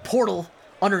fucking portal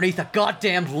underneath a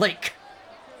goddamn lake!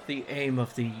 The aim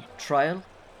of the trial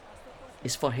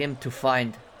is for him to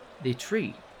find the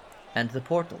tree and the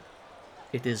portal.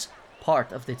 It is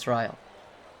part of the trial.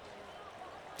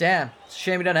 Damn, it's a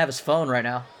shame he doesn't have his phone right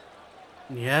now.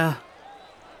 Yeah.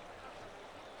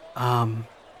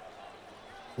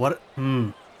 What?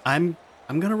 I'm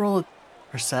gonna roll a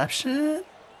perception.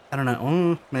 I don't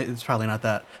know. It's probably not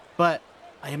that. But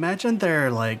I imagine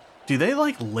they're like, do they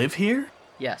like live here?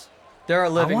 Yes. There are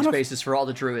living wanna spaces for all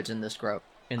the druids in this grove,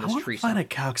 in I this want tree to find stump. a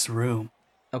Calc's room.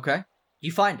 Okay.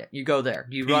 You find it. You go there.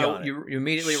 You Pee run. on it. You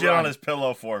immediately Shit run. on his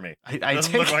pillow for me. I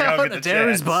Doesn't take look like I'll out get the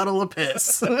Daru's chance. bottle of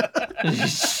piss.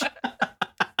 Just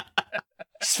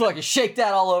fucking shake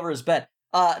that all over his bed.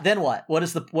 Then what? What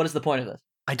is the point of this?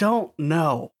 I don't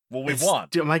know. Well, we It's- won.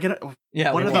 Am I gonna?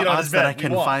 Yeah. What we are won. the on his odds that bed. I We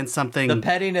can won. find something? The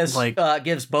pettiness like-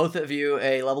 gives both of you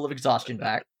a level of exhaustion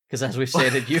back because, as we've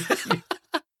stated, you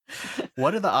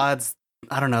What are the odds?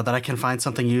 I don't know that I can find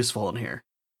something useful in here,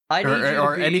 I need you to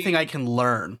or be- anything I can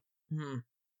learn.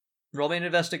 Roll me an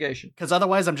investigation. Because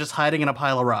otherwise, I'm just hiding in a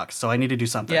pile of rocks. So I need to do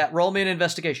something. Yeah, roll me an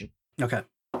investigation. Okay.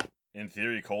 In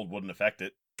theory, cold wouldn't affect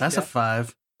it. That's Yeah. a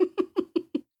 5.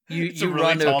 You a really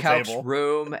run to tall a couch table.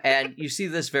 room and you see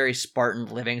this very Spartan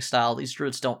living style. These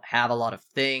druids don't have a lot of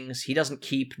things. He doesn't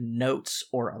keep notes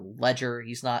or a ledger.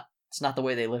 It's not the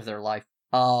way they live their life.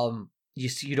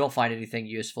 You don't find anything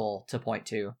useful to point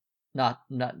to. Not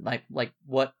like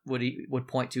what would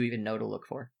point to even know to look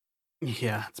for.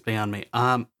 Yeah, it's beyond me.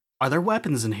 Are there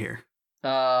weapons in here?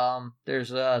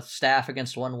 There's a staff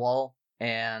against one wall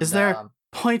and Is there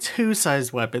 .2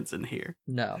 sized weapons in here?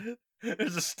 no.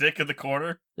 There's a stick in the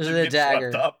corner. There's Should a get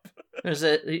swept dagger. Up.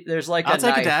 There's like I'll a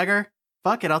take knife. a dagger.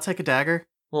 Fuck it, I'll take a dagger.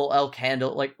 Little elk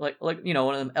handle, like you know,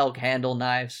 one of them elk handle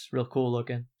knives, real cool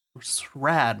looking. It's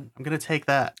rad. I'm gonna take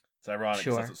that. It's ironic. 'Cause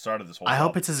Sure. That's what started this whole. I hope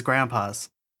problem. it's his grandpa's.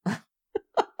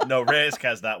 No, Reyes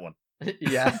has that one.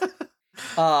 Yeah.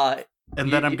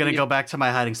 And then I'm gonna you- go back to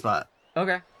my hiding spot.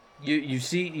 Okay. You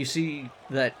see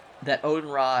that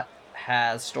Odinrot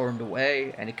has stormed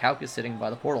away, and Ikauk is sitting by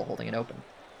the portal holding it open.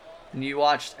 And you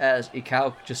watched as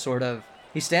Ikauk just sort of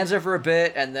he stands there for a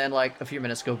bit, and then like a few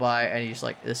minutes go by, and he's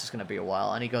like, "This is gonna be a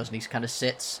while." And he goes and he kind of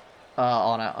sits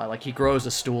on a like he grows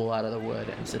a stool out of the wood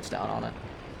and sits down on it.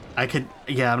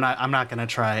 I'm not gonna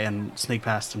try and sneak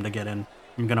past him to get in.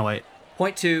 I'm gonna wait.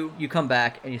 Point 2, you come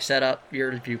back and you set up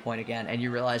your viewpoint again, and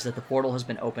you realize that the portal has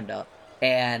been opened up,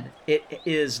 and it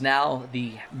is now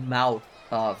the mouth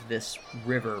of this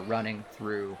river running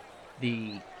through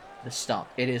the stump.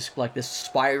 It is like this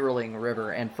spiraling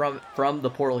river, and from the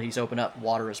portal he's opened up,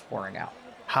 water is pouring out.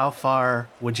 How far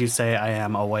would you say I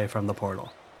am away from the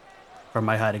portal? From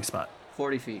my hiding spot?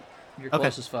 40 feet. You're Okay.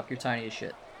 close as fuck. You're tiny as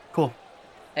shit. Cool.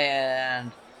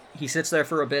 And he sits there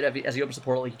for a bit as he opens the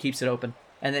portal. He keeps it open,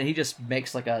 and then he just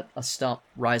makes like a stump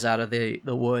rise out of the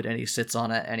wood, and he sits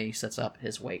on it, and he sets up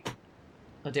his weight.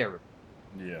 Adaru,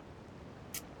 Yeah.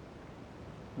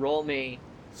 roll me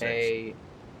 6. a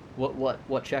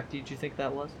what check did you think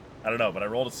that was? I don't know, but I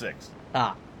rolled a 6.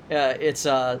 It's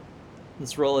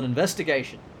let's roll an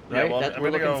investigation. Yeah, Right, well, that, I'm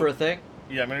we're gonna looking go- for a thing.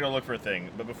 Yeah, I'm gonna go look for a thing.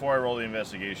 But before I roll the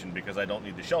investigation, because I don't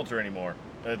need the shelter anymore,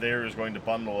 there is going to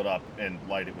bundle it up and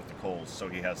light it with the coals, so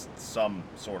he has some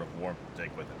sort of warmth to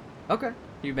take with him. Okay,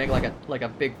 you make like a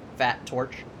big fat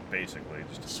torch. Basically,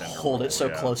 just a Just cinder hold roll, it so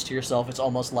yeah. close to yourself it's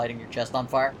almost lighting your chest on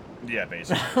fire. Yeah,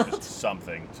 basically, just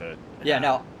something to. Yeah,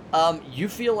 no. You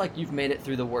feel like you've made it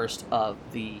through the worst of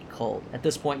the cold. At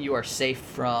this point, you are safe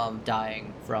from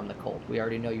dying from the cold. We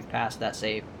already know you've passed that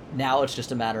save. Now it's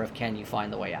just a matter of can you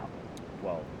find the way out.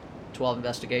 12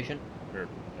 investigation? Hang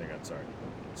on,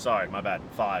 sorry, my bad.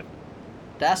 5.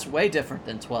 That's way different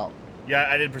than 12. Yeah,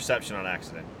 I did perception on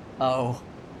accident. Oh,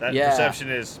 That Yeah. perception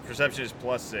is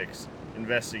 +6.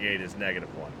 Investigate is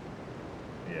 -1.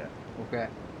 Yeah, okay.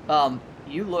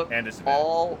 You look and disadvantage.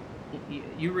 all...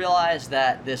 You realize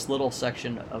that this little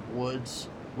section of woods,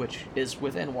 which is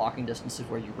within walking distance of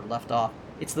where you were left off,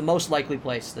 it's the most likely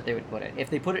place that they would put it. If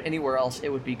they put it anywhere else, it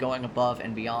would be going above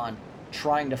and beyond,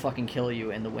 trying to fucking kill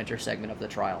you in the winter segment of the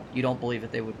trial. You don't believe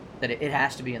that they would... That it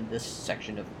has to be in this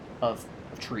section of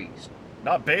trees.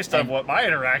 Not based on And- what my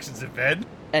interactions have been.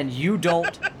 And you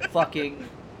don't fucking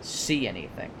see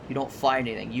anything. You don't find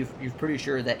anything. You're pretty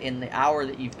sure that in the hour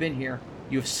that you've been here,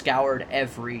 you've scoured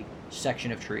every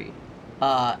section of tree.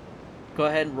 Go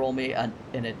ahead and roll me an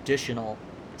additional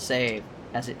save,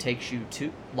 as it takes you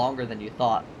longer than you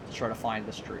thought to try to find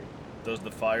this tree. Does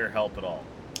the fire help at all?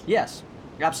 Yes,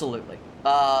 absolutely.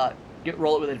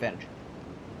 Roll it with advantage.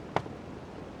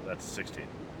 That's 16.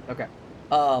 Okay.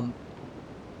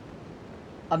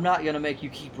 I'm not gonna make you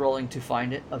keep rolling to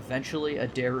find it. Eventually,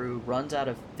 Adaru runs out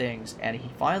of things, and he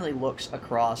finally looks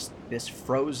across this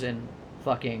frozen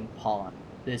fucking pond,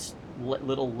 this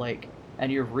little lake,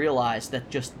 and you realize that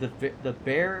just the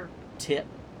bare tip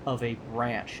of a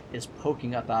branch is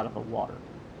poking up out of the water.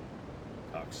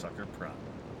 Cocksucker Prime.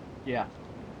 Yeah.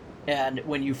 And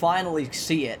when you finally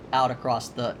see it out across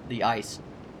the ice,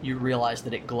 you realize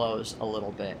that it glows a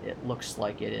little bit. It looks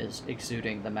like it is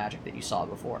exuding the magic that you saw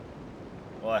before.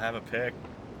 Well, I have a pick.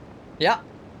 Yeah.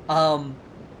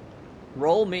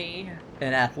 Roll me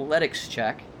an athletics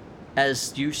check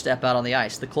as you step out on the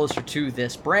ice. The closer to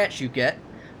this branch you get,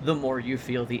 the more you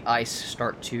feel the ice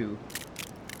start to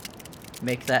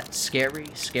make that scary,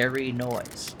 scary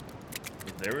noise.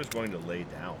 If they was going to lay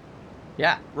down.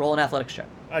 Yeah, roll an athletics check.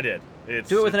 I did.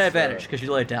 Do it with an advantage, because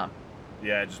you laid down.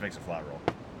 Yeah, it just makes a flat roll.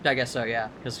 I guess so, yeah,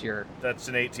 because you're... That's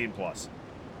an 18 plus.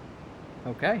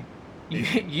 Okay. You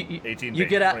 18 you base,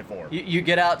 get out 24. you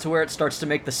get out to where it starts to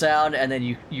make the sound, and then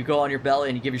you go on your belly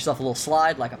and you give yourself a little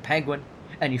slide like a penguin,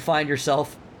 and you find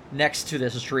yourself next to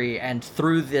this tree, and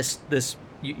through this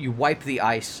you wipe the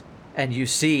ice and you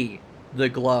see the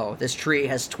glow. This tree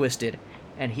has twisted,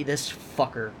 and this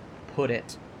fucker put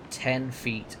it 10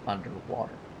 feet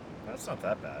underwater. That's not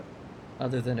that bad.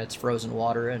 Other than it's frozen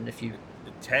water, and if you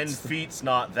 10 feet's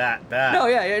not that bad.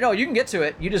 no, you can get to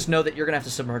it. You just know that you're gonna have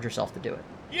to submerge yourself to do it.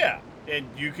 Yeah, and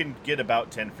you can get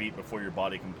about 10 feet before your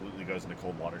body completely goes into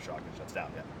cold water shock and shuts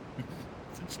down. Yeah.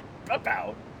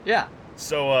 About. Yeah.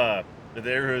 So,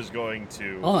 Adaru is going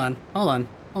to... Hold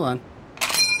on.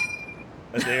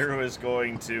 Adaru is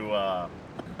going to,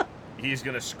 he's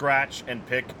going to scratch and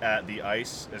pick at the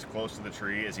ice as close to the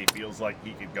tree as he feels like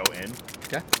he could go in.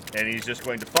 Okay. And he's just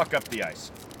going to fuck up the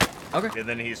ice. Okay. And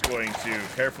then he's going to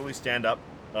carefully stand up,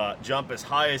 jump as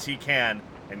high as he can,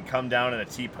 and come down in a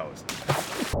T-pose.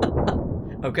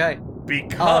 Okay.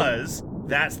 Because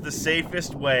that's the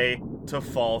safest way to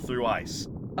fall through ice.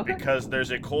 Okay. Because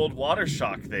there's a cold water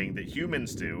shock thing that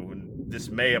humans do, and this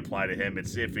may apply to him,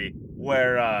 it's iffy,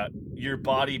 where your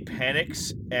body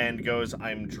panics and goes,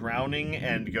 I'm drowning,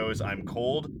 and goes, I'm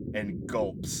cold, and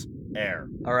gulps air.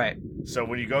 All right. So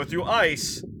when you go through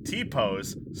ice,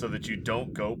 T-pose so that you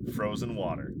don't gulp frozen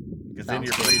water. Because then Sounds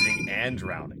you're good. freezing and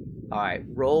drowning. All right.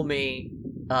 Roll me.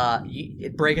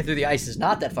 Breaking through the ice is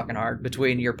not that fucking hard.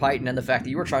 Between your Python and the fact that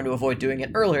you were trying to avoid doing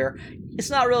it earlier, it's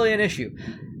not really an issue.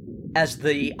 As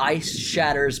the ice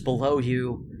shatters below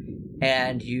you,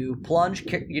 and you plunge,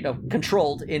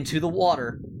 controlled into the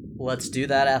water, let's do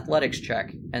that athletics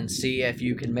check and see if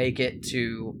you can make it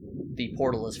to the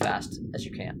portal as fast as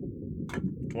you can.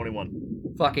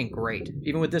 21. Fucking great.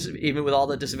 Even with all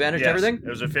the disadvantage Yes, and everything? it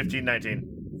was a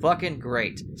 15-19. Fucking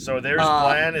great. So their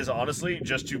plan is honestly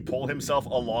just to pull himself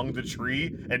along the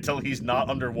tree until he's not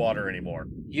underwater anymore.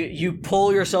 You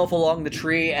pull yourself along the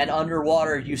tree, and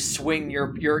underwater you swing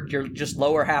your just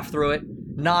lower half through it.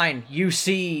 9. You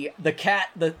see the cat,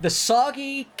 the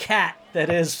soggy cat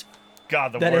that is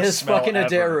God, the that worst is smell fucking ever.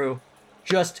 Adaru,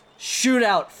 just shoot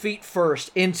out feet first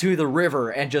into the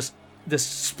river, and just this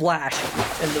splash,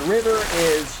 and the river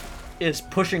is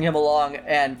pushing him along,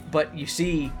 but you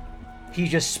see he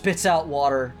just spits out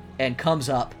water and comes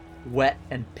up wet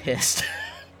and pissed.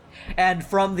 And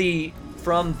from the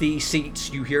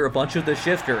seats you hear a bunch of the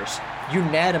shifters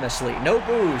unanimously, no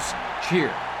boos,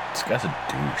 cheer. This guy's a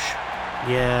douche.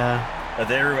 Yeah.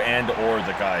 Adaru and or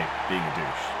the guy being a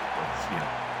douche.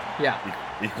 It's,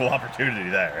 Yeah. equal opportunity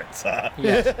there. It's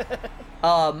Yes.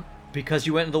 Because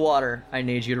you went in the water, I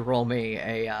need you to roll me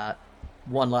a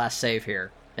one last save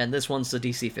here. And this one's the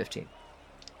DC 15.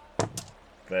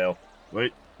 fail.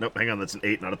 Wait, nope, hang on, that's an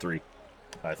 8, not a 3.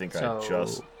 I think So- I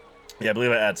just... Yeah, I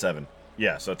believe I add 7.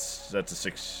 Yeah, so that's a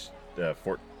 6,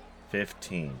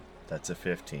 15. That's a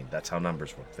 15. That's how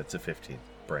numbers work. That's a 15.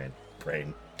 Brain.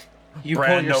 You pull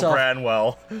Brand, no yourself.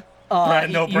 Branwell.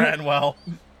 Brand, no Branwell.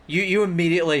 You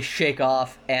immediately shake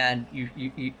off, and you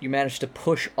manage to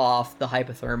push off the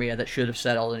hypothermia that should have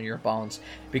settled in your bones,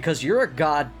 because you're a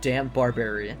goddamn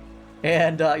barbarian,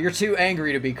 and you're too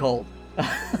angry to be cold.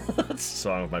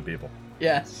 Song of my people.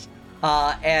 Yes.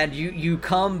 And you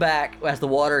come back as the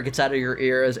water gets out of your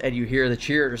ears, and you hear the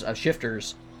cheers of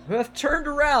shifters who have turned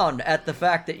around at the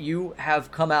fact that you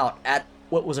have come out at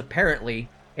what was apparently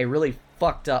a really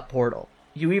fucked up portal.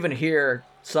 You even hear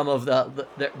some of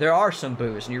there are some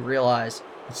boos, and you realize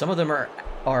that some of them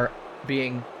are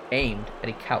being aimed at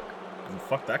a Kauk.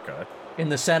 Fuck that guy. In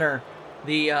the center,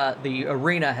 the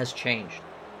arena has changed.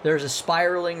 There's a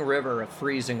spiraling river of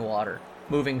freezing water,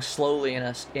 moving slowly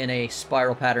in a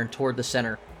spiral pattern toward the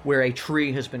center, where a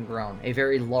tree has been grown, a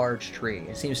very large tree.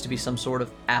 It seems to be some sort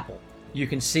of apple. You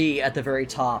can see at the very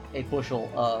top a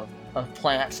bushel of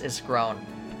plants is grown,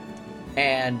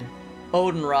 and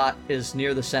Odenrot is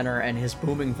near the center, and his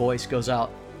booming voice goes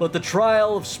out, "Let the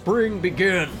trial of spring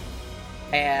begin!"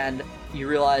 And you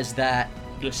realize that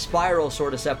the spiral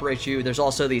sort of separates you. There's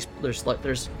also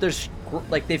there's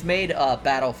like they've made a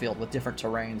battlefield with different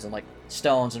terrains and like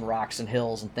stones and rocks and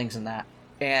hills and things and that.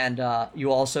 And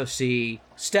you also see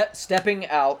stepping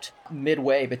out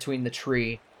midway between the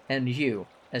tree and you,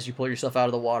 as you pull yourself out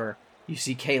of the water, you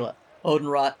see Kayla.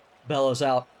 Odenrot bellows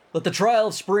out, "Let the trial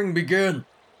of spring begin!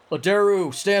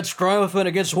 Aderu stands triumphant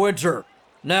against winter.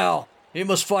 Now, he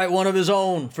must fight one of his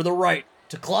own for the right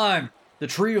to climb the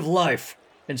tree of life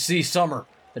and see summer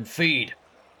and feed."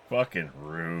 Fucking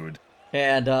rude.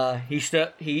 And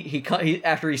he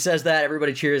after he says that,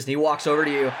 everybody cheers, and he walks over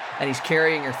to you, and he's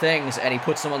carrying your things, and he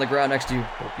puts them on the ground next to you.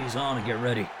 "Put these on and get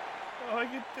ready." Oh, I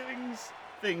get things.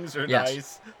 Things are Yes.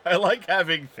 nice. I like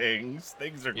having things.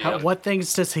 Things are good. What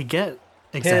things does he get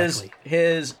exactly?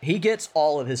 He gets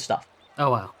all of his stuff.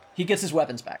 Oh, wow. He gets his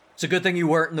weapons back. It's a good thing you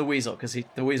weren't in the weasel, because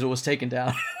the weasel was taken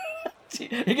down. He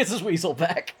gets his weasel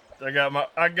back. I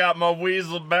got my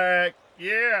weasel back.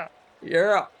 Yeah.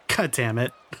 Yeah. God damn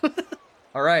it.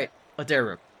 All right,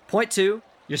 Aderu. Point 2,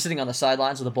 you're sitting on the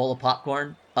sidelines with a bowl of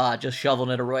popcorn, just shoveling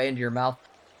it away into your mouth.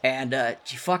 And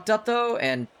you fucked up, though,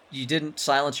 and you didn't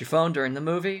silence your phone during the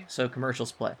movie, so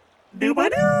commercials play.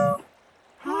 Doo-ba-doo!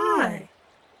 Hi.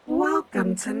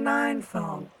 Welcome to Nine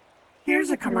Phone. Here's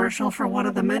a commercial for one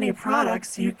of the many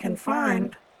products you can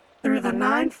find through the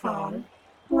Nine Phone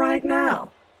right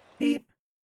now. Beep.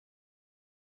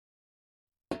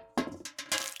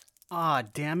 Aw,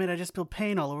 damn it, I just spilled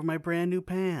paint all over my brand new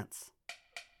pants.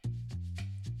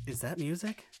 Is that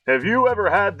music? Have you ever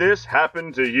had this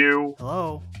happen to you?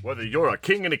 Hello? Whether you're a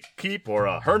king in a keep or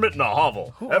a hermit in a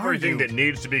hovel, Who are everything you? that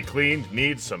needs to be cleaned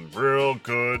needs some real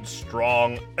good,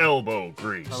 strong elbow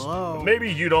grease. Hello? But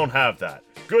maybe you don't have that.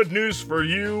 Good news for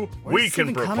you, Where's we this can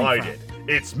even coming provide from? it.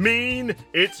 It's mean,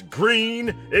 it's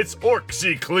green, it's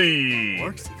OxyClean.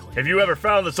 OxyClean? Have you ever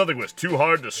found that something was too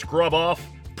hard to scrub off?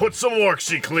 Put some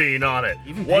OxyClean on it.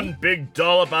 Even One paint? big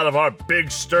dollop out of our big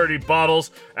sturdy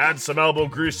bottles, add some elbow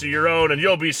grease of your own, and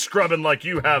you'll be scrubbing like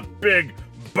you have big,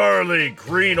 burly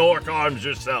green orc arms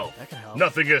yourself. That could help.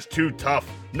 Nothing is too tough,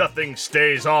 nothing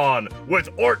stays on.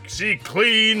 With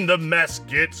OxyClean, the mess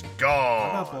gets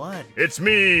gone. What about blood? It's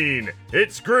mean,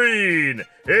 it's green,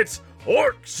 it's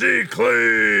OxyClean.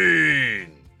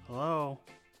 Hello?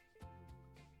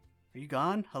 Are you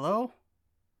gone? Hello?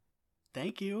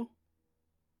 Thank you.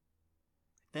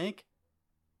 Think?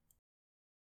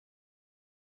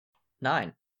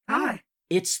 9. Hi.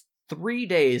 It's 3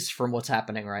 days from what's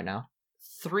happening right now.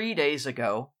 3 days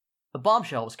ago, a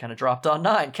bombshell was kind of dropped on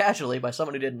 9 casually by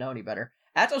someone who didn't know any better.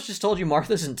 Atos just told you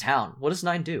Martha's in town. What does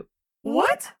 9 do?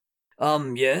 What?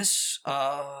 Yes.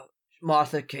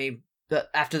 Martha came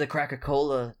after the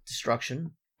Cracker-Cola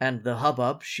destruction and the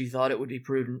hubbub. She thought it would be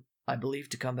prudent, I believe,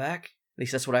 to come back. At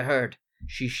least that's what I heard.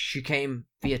 She came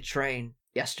via train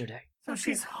yesterday. So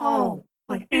she's home.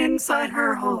 Like inside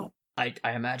her home. I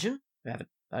imagine.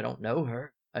 I don't know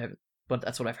her. But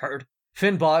that's what I've heard.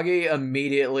 Finnboggy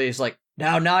immediately is like,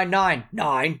 now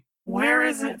 999. Where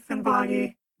is it,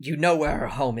 Finnboggy? You know where her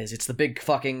home is. It's the big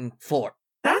fucking fort.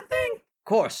 That thing? Of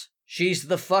course. She's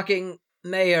the fucking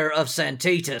mayor of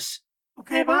Santitas.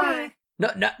 Okay, bye. No,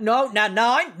 9.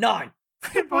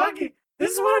 Finnboggy,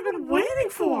 this is what I've been waiting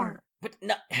for. But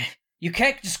no, you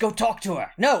can't just go talk to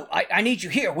her. No, I need you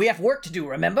here. We have work to do,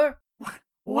 remember?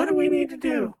 What do we need to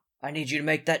do? I need you to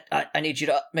make that, I need you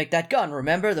to make that gun,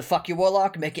 remember? The fuck you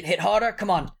warlock, make it hit harder? Come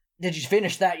on. Did you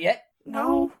finish that yet?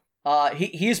 No.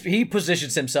 He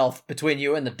positions himself between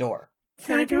you and the door.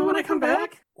 Can I do it when I come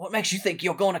back? What makes you think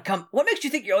you're what makes you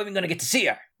think you're even gonna get to see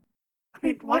her? I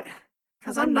mean, what?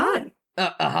 Because I'm 9.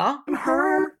 Uh-huh. I'm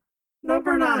her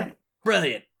number 9.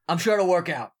 Brilliant. I'm sure it'll work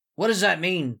out. What does that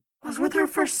mean? I was with her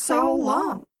for so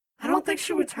long. I don't think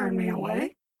she would turn me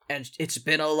away. And it's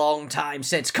been a long time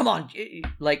since. Come on.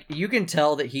 Like, you can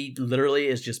tell that he literally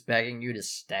is just begging you to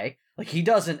stay. Like, he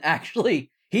doesn't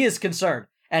actually, he is concerned.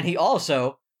 And he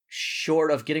also, short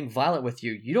of getting violent with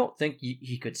you, you don't think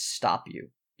he could stop you.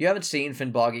 You haven't seen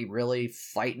Finnboggy really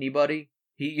fight anybody.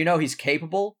 He's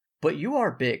capable, but you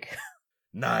are big.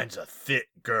 9's a thick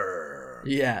girl.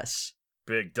 Yes.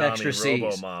 Big Donnie Extra C's.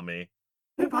 Robo-mommy.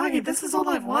 Finnboggy, this is all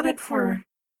I've wanted for...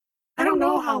 I don't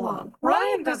know how long.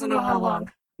 Ryan doesn't know how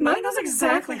long. 9 knows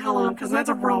exactly how long, because that's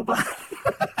a robot.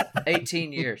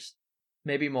 18 years.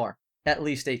 Maybe more. At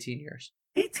least 18 years.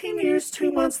 18 years,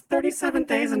 2 months, 37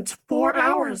 days, and 4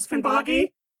 hours,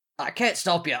 Finnboggy. I can't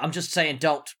stop you. I'm just saying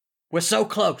don't. We're so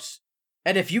close.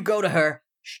 And if you go to her,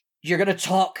 you're gonna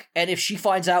talk, and if she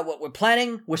finds out what we're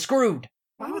planning, we're screwed.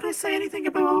 Why would I say anything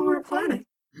about what we're planning?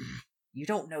 You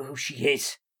don't know who she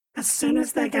is. As soon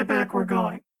as they get back, we're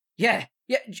going. Yeah,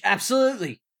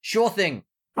 absolutely. Sure thing.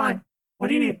 Fine. What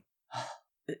do you need?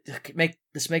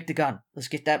 Make the gun. Let's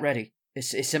get that ready.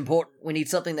 It's important. We need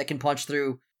something that can punch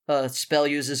through spell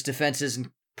users' defenses and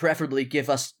preferably give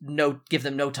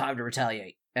them no time to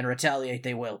retaliate. And retaliate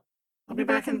they will. I'll be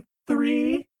back in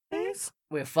 3 days?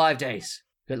 We have 5 days.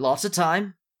 Got lots of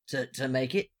time to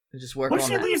make it. We'll just work What on if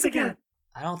she that. leaves again?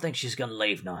 I don't think she's gonna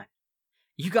leave, Nine.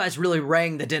 You guys really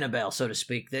rang the dinner bell, so to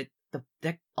speak. That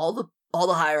all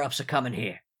the higher ups are coming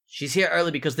here. She's here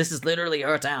early because this is literally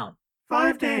her town.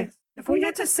 5 days. If we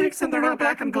get to 6 and they're not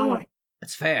back, I'm going.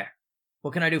 That's fair.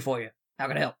 What can I do for you? How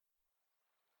can I help?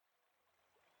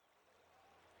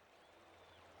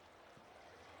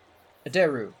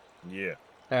 Adaru. Yeah.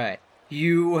 Alright.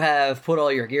 You have put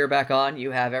all your gear back on.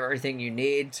 You have everything you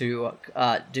need to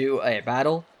do a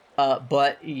battle.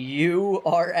 But you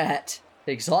are at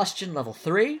exhaustion level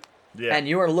 3. Yeah. And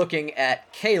you are looking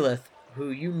at Caliph, who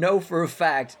you know for a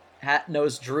fact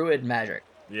knows druid magic.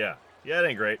 Yeah. Yeah, it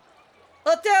ain't great.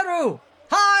 Adaru!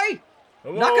 Hi!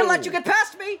 Hello. Not gonna let you get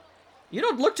past me! You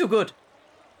don't look too good.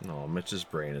 No, Mitch's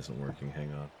brain isn't working.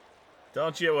 Hang on.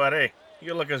 Don't you worry.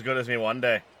 You'll look as good as me one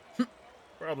day.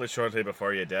 Probably shortly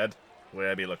before you're dead. The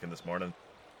way I be looking this morning.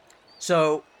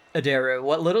 So, Adaru,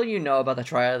 what little you know about the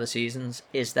Trial of the Seasons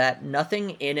is that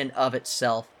nothing in and of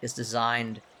itself is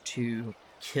designed to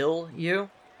kill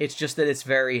you. It's just that it's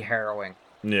very harrowing.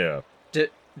 Yeah.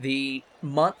 The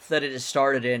month that it is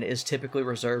started in is typically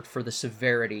reserved for the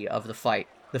severity of the fight.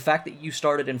 The fact that you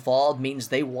started in fall means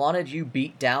they wanted you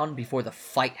beat down before the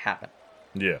fight happened.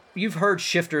 Yeah. You've heard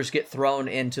shifters get thrown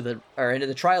into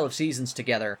the Trial of Seasons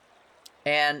together,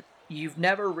 and you've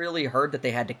never really heard that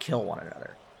they had to kill one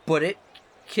another. But it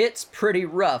gets pretty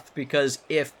rough because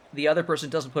if the other person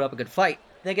doesn't put up a good fight,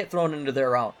 they get thrown into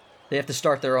their own. They have to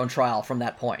start their own trial from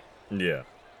that point. Yeah.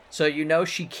 So you know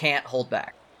she can't hold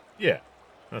back. Yeah.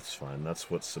 That's fine. That's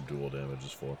what subdual damage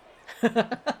is for.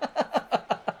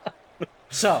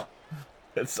 So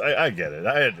I get it.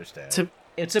 I understand.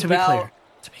 it's To about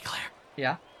be clear.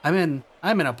 yeah. I'm in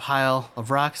a pile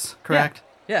of rocks, correct?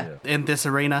 Yeah. In this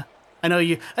arena. I know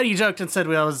you joked and said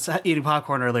I was eating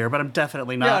popcorn earlier, but I'm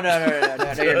definitely not. No,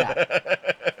 you're not.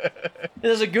 It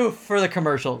is a goof for the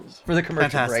commercials. For the commercial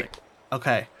Fantastic. break.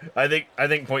 Okay. I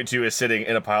think point 2 is sitting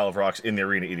in a pile of rocks in the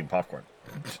arena eating popcorn.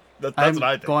 That's I'm what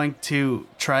I think. going to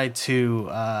try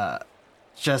to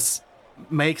just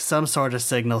make some sort of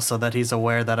signal so that he's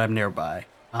aware that I'm nearby.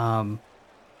 I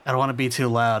don't want to be too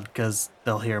loud because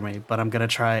they'll hear me, but I'm going to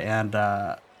try and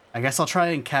I guess I'll try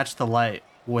and catch the light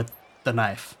with the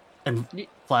knife and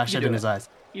flash you it do in it. his eyes.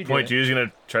 You do Point it. 2 is going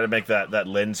to try to make that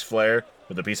lens flare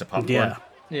with a piece of popcorn.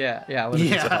 Yeah. Yeah. With a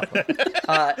piece of popcorn.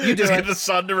 You do Just it. get the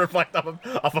sun to reflect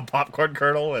off a popcorn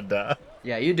kernel and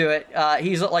Yeah, you do it.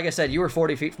 He's like I said, you were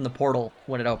 40 feet from the portal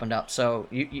when it opened up, so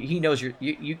he knows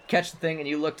you catch the thing and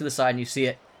you look to the side and you see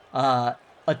it.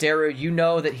 Adaru, you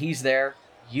know that he's there.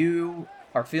 You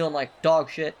are feeling like dog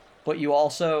shit, but you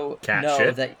also Cat know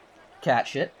shit. that cat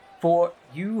shit. For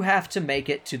you have to make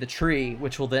it to the tree,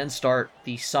 which will then start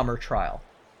the summer trial.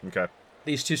 Okay.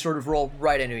 These two sort of roll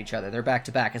right into each other. They're back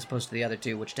to back as opposed to the other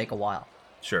two, which take a while.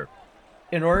 Sure.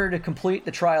 In order to complete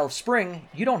the trial of spring,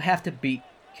 you don't have to beat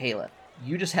Caleb.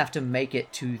 You just have to make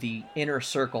it to the inner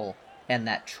circle and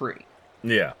that tree.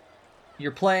 Yeah.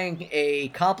 You're playing a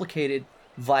complicated,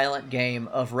 violent game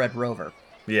of Red Rover.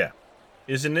 Yeah.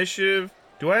 Is initiative...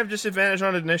 Do I have disadvantage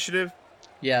on initiative? I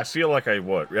Yes. feel like I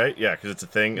would, right? Yeah, because it's a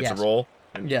thing. It's Yes. a roll.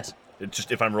 And Yes. It's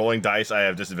just if I'm rolling dice, I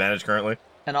have disadvantage currently.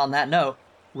 And on that note,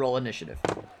 roll initiative.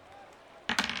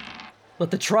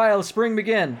 Let the trial of spring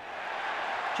begin.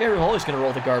 Jerry Holly's going to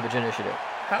roll the garbage initiative.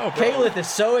 How, bro? Caliph is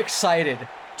so excited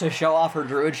to show off her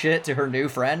druid shit to her new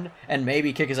friend and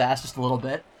maybe kick his ass just a little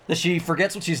bit that she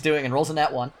forgets what she's doing and rolls in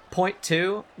that one. Point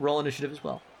 2, roll initiative as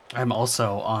well. I'm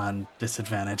also on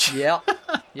disadvantage. Yep.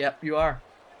 Yep, you are.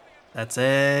 That's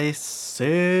a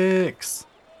 6.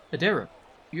 Adaru,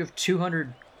 you have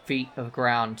 200 feet of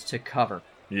ground to cover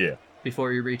Yeah.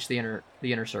 before you reach the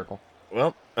inner circle.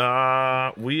 Well,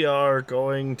 we are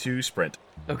going to sprint.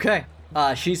 Okay.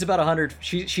 She's about 100.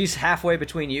 She's halfway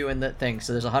between you and the thing,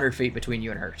 so there's 100 feet between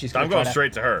you and her. She's I'm gonna going try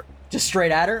straight to her. just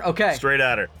straight at her. Okay. Straight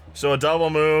at her. So a double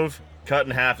move, cut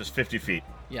in half is 50 feet.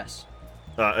 Yes.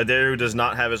 Adaru does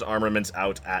not have his armaments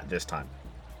out at this time.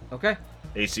 Okay.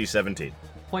 AC 17.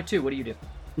 Point 2. What do you do?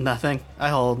 Nothing. I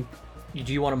hold.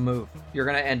 Do you want to move? You're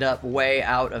gonna end up way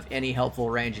out of any helpful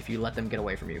range if you let them get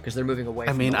away from you because they're moving away. I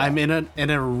from mean, the wall. I'm in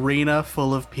an arena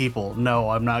full of people. No,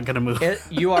 I'm not going to move.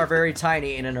 You are very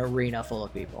tiny in an arena full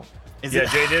of people. Is Yeah, it-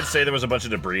 Jay did say there was a bunch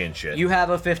of debris and shit. You have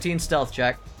a 15 stealth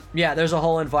check. Yeah, there's a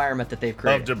whole environment that they've of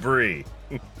created. debris.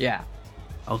 Yeah.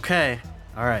 Okay.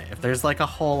 All right. If there's like a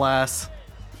whole ass...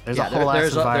 There's a whole ass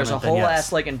there's environment, a then whole yes.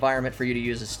 ass like environment for you to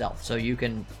use as stealth, so you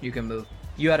can move.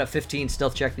 You had a 15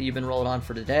 stealth check that you've been rolling on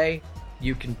for today.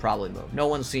 You can probably move. No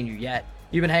one's seen you yet.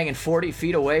 You've been hanging 40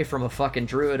 feet away from a fucking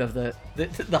druid of the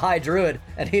high druid,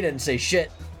 and he didn't say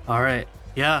shit. All right.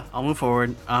 Yeah, I'll move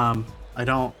forward.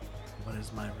 What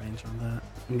is my range on that?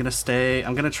 I'm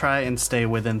gonna try and stay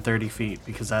within 30 feet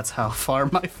because that's how far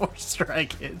my force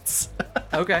strike hits.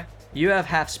 Okay. You have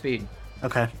half speed.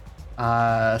 Okay.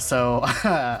 So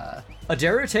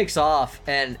Adaru takes off,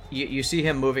 and you see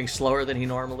him moving slower than he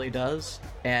normally does,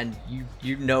 and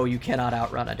you know you cannot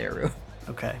outrun Adaru.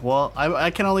 okay. Well,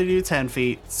 I can only do 10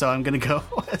 feet, so I'm gonna go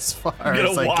as far I'm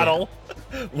as gonna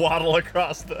I waddle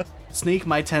across the. can. Sneak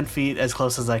my 10 feet as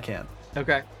close as I can.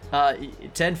 Okay.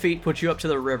 10 feet puts you up to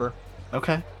the river.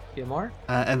 Okay. You more?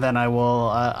 And then I will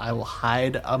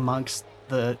hide amongst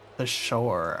the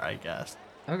shore, I guess.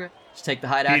 Okay. Just take the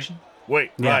hide action.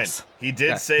 Wait, Yes. Ryan. He did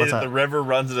Okay. say What's that up? the river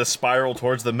runs in a spiral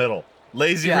towards the middle.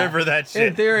 Lazy Yeah. river, that shit.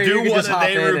 In theory, Do you could what just hop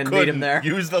in Adaru and meet him couldn't. there.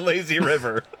 Use the lazy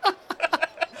river.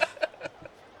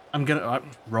 I'm gonna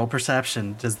roll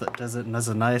perception. Does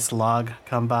a nice log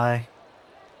come by?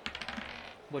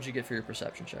 What'd you get for your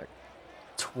perception check?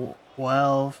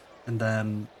 12, and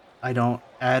then I don't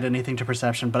add anything to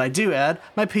perception, but I do add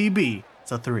my PB,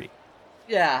 so 3.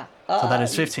 Yeah. So that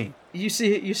is 15. You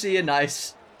see a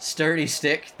nice sturdy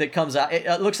stick that comes out.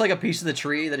 It looks like a piece of the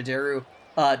tree that Adaru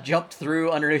jumped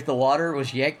through underneath the water,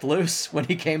 was yanked loose when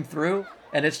he came through,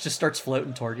 and it just starts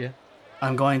floating toward you.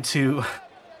 I'm going to,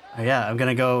 I'm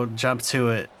gonna go jump to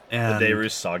it and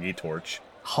Adaru's soggy torch.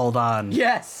 hold on.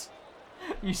 Yes!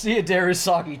 You see Adaru's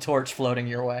soggy torch floating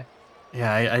your way.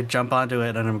 Yeah, I jump onto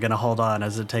it and I'm gonna hold on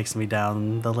as it takes me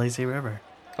down the lazy river.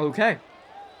 Okay.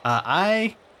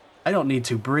 I don't need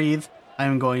to breathe.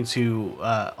 I'm going to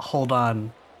hold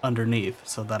on underneath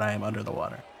so that I am under the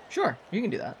water. Sure, you can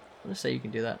do that. Let's say you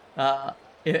can do that.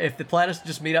 If the plan is to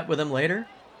just meet up with him later,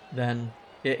 then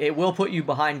it will put you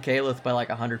behind Caliph by like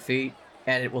 100 feet,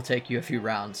 and it will take you a few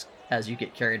rounds as you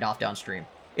get carried off downstream.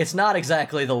 It's not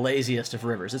exactly the laziest of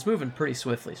rivers. It's moving pretty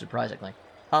swiftly, surprisingly.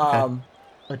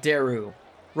 Adaru,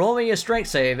 roll me a strength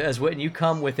save as when you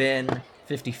come within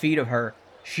 50 feet of her,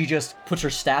 she just puts her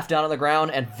staff down on the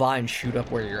ground and vines shoot up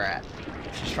where you're at.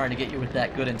 She's trying to get you with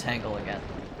that good entangle again.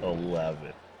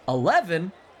 11.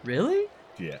 11? Really?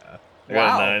 Yeah. I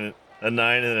Wow. got a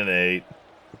 9 and an 8.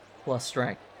 Plus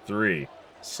strength. 3.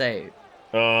 Save.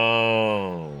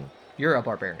 Oh. You're a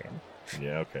barbarian.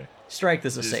 Yeah, okay. Strength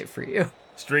is a Just- save for you.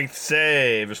 Strength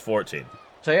save is 14.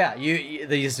 So yeah,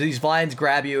 these vines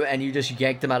grab you and you just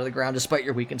yank them out of the ground despite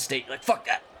your weakened state. You're like, fuck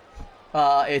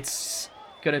that. It's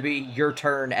gonna be your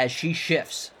turn as she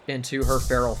shifts into her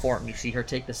feral form. You see her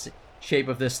take the shape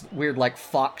of this weird like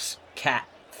fox cat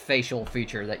facial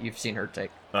feature that you've seen her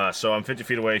take. So I'm 50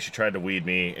 feet away. She tried to weed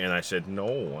me, and I said, no,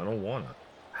 I don't wanna.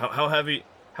 How heavy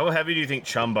do you think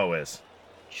Chumbo is?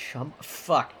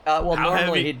 Fuck. Well, How normally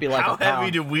heavy, he'd be like how a pound.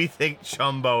 heavy do we think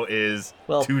Chumbo is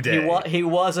well, today? he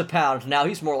was a pound. Now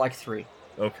he's more like 3.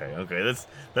 Okay,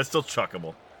 that's still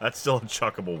chuckable. That's still a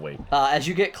chuckable weight. As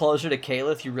you get closer to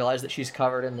Caliph, you realize that she's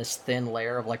covered in this thin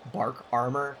layer of like bark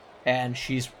armor, and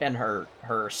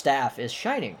her staff is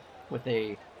shining with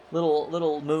a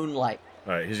little moonlight.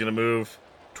 All right, he's gonna move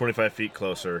 25 feet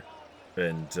closer,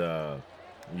 and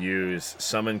use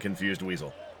summon confused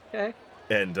weasel. Okay.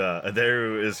 And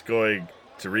Adaru is going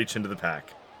to reach into the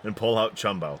pack and pull out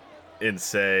Chumbo and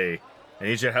say, I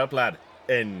need your help, lad.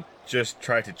 And just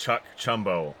try to chuck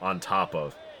Chumbo on top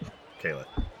of Kayla.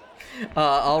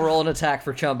 I'll roll an attack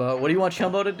for Chumbo. What do you want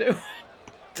Chumbo to do?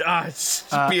 It's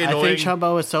just be I annoying. think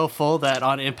Chumbo is so full that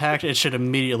on impact it should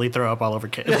immediately throw up all over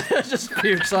Kid. Just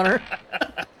pukes on her.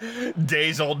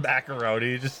 Days old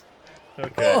macaroni. Just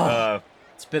okay.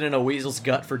 It's been in a weasel's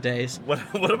gut for days. What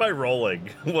am I rolling?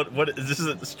 What is this?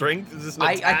 A strength? Is this an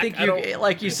attack? I think you,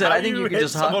 like you said, How I think do you can hit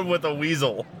just someone with a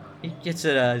weasel. It's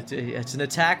an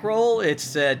attack roll.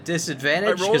 It's a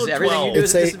disadvantage I rolled because a everything you 12. do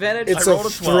is a disadvantage. It's I a rolled a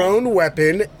 12. thrown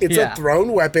weapon. It's Yeah. a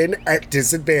thrown weapon at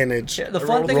disadvantage. The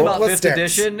fun thing roll about plus 5th dex.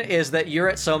 edition is that you're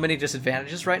at so many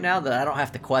disadvantages right now that I don't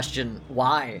have to question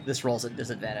why this roll's at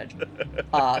disadvantage.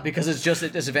 Because it's just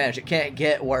at disadvantage. It can't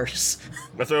get worse.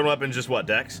 My thrown weapon just what,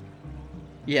 Dex?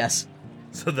 Yes.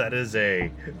 So that is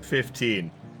a 15.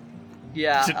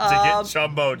 Yeah. To get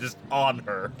Chumbo just on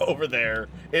her, over there,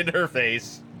 in her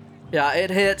face. Yeah, it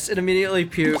hits, it immediately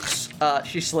pukes,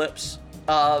 she slips,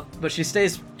 but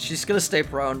she's gonna stay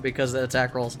prone because the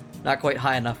attack roll's not quite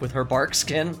high enough with her bark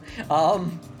skin,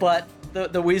 but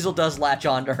the weasel does latch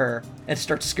onto her and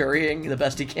starts scurrying the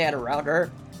best he can around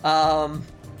her.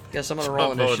 Guess I'm gonna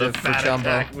roll Chumbo, the initiative for fat Chumbo.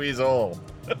 attack weasel.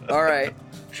 Alright,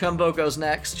 Chumbo goes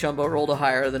next. Chumbo rolled a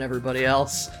higher than everybody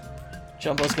else.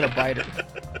 Chumbo's gonna bite her.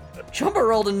 Chumbo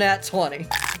rolled a nat 20.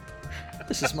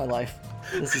 This is my life.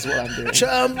 This is what I'm doing.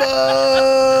 Chumbo!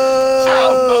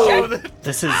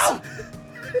 This is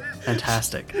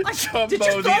fantastic. Chumbo Did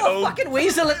you throw a fucking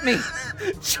weasel at me?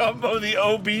 Chumbo the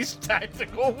obese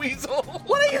tactical weasel.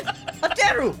 What are you?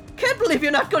 Adaru! Can't believe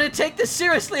you're not going to take this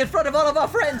seriously in front of all of our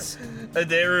friends.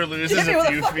 Adaru loses Hit me a with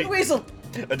a few fucking feet. weasel.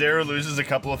 Adaru loses a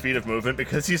couple of feet of movement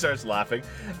because he starts laughing.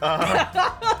 I'm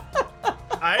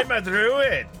a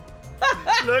druid.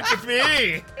 Look at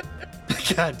me.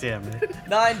 God damn it.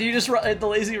 9, do you just run the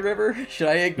lazy river? Should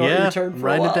I ignore Yeah, your turn for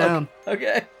write a it while? down.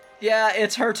 Okay. Yeah,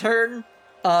 it's her turn.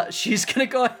 She's gonna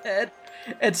go ahead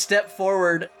and step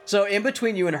forward. So in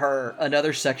between you and her,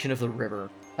 another section of the river.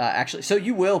 Actually, so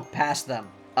you will pass them.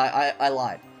 I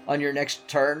lied. On your next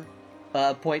turn,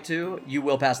 point 2, you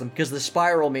will pass them because the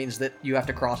spiral means that you have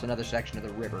to cross another section of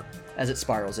the river as it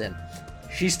spirals in.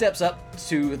 She steps up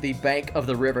to the bank of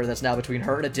the river that's now between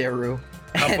her and Adaru.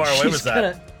 How and far away she's was that?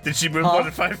 gonna- Did she move Huh? more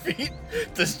than 5 feet?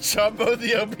 Does Chumbo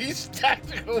the obese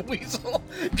tactical weasel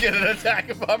get an attack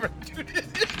of opportunity?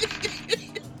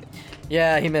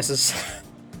 Yeah, he misses.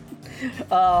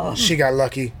 Oh, She got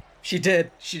lucky. she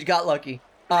did. She got lucky.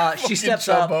 She Fucking steps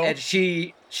up Chumbo. and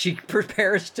she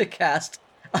prepares to cast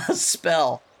a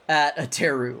spell at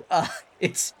Adaru.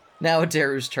 It's now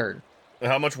Adaru's turn.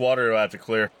 How much water do I have to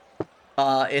clear?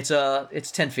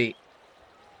 It's 10 feet.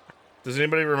 Does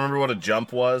anybody remember what a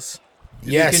jump was?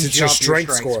 Yes, You can it's your jump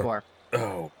strength score.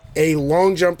 Oh, A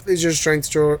long jump is your strength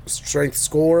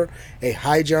score. A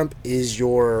high jump is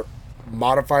your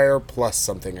modifier plus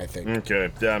something, I think.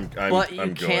 okay. Yeah, But you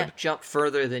I'm can't good. jump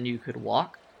further than you could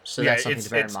walk, so Yeah, that's something it's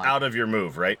to bear in mind. out of your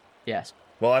move, right? Yes.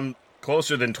 Well, I'm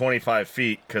closer than 25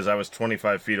 feet because I was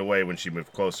 25 feet away when she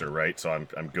moved closer, right? So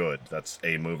I'm good. That's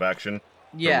a move action.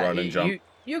 Yeah, run and jump.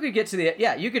 you could get to the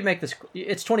you could make this.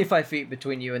 It's 25 feet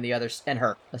between you and the others and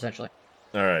her essentially.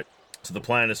 All right. So the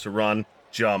plan is to run,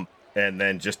 jump, and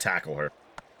then just tackle her.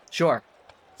 Sure.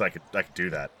 So I could do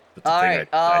that. That's the All thing right,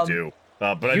 I do.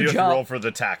 But I you do have jump. to roll for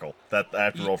the tackle. That I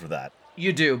have to roll for that.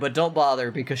 You do, but don't bother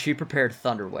because she prepared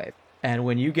Thunder Wave. And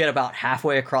when you get about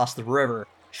halfway across the river,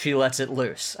 she lets it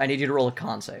loose. I need you to roll a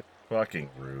con save.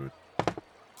 Fucking rude.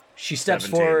 She steps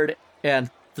 17. forward and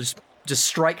just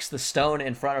strikes the stone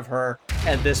in front of her,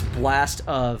 and this blast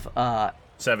of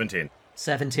 17.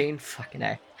 17? Fucking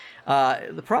A.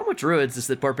 The problem with druids is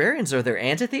that barbarians are their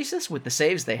antithesis with the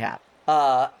saves they have.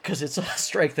 Because it's a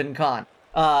strength and con.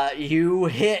 You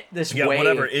hit this Yeah, wave.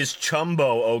 whatever. Is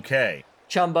Chumbo okay?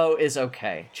 Chumbo is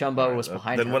okay. Chumbo was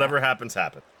behind her. Then whatever happens,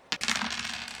 happens.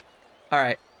 All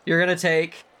right, you're gonna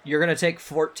take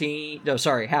 14. No,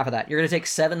 sorry, half of that. You're gonna take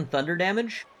 7 thunder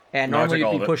damage, and No, I normally took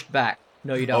all you'd of be it. pushed back.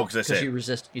 No, you don't, 'cause I saved. you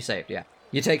resist. You saved, yeah.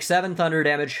 You take 7 thunder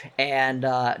damage, and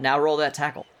now roll that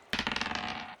tackle.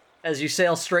 As you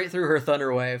sail straight through her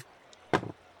thunder wave,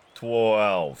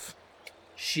 12.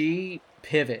 she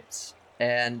pivots,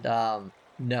 and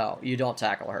no, you don't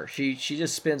tackle her. She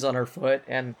just spins on her foot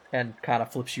and kind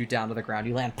of flips you down to the ground.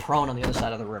 You land prone on the other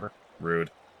side of the river.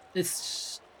 Rude.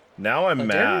 It's. Now I'm Oh,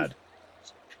 dare you? mad.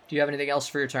 Do you have anything else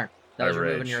for your turn? That I was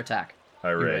removing rage. your attack.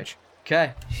 I You rage.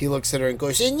 Okay. He looks at her and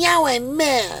goes, and now I'm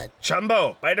mad.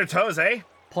 Chumbo, bite her toes, eh?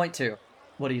 Point 2.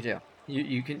 What do?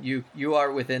 You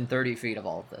are within 30 feet of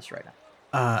all of this right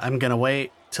now. I'm gonna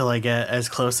wait till I get as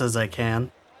close as I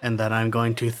can, and then I'm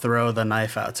going to throw the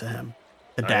knife out to him.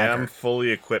 The I dagger. am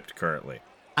fully equipped currently.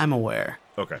 I'm aware.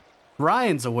 Okay.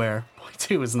 Ryan's aware. Point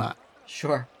 2 is not.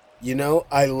 Sure. You know,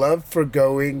 I love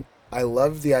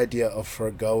the idea of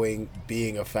foregoing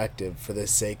being effective for the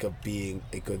sake of being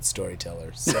a good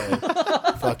storyteller. So,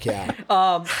 fuck yeah.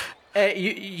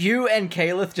 You and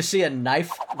Caliph just see a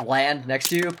knife land next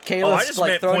to you. Oh, I Caliph's just like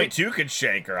meant throwing. point 2 could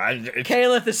shank her.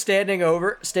 Caliph is standing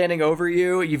over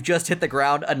you. You've just hit the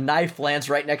ground. A knife lands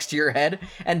right next to your head,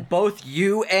 and both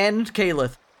you and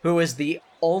Caliph, who is the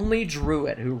only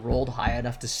druid who rolled high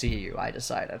enough to see you, I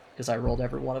decided, because I rolled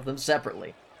every one of them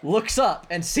separately, looks up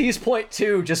and sees point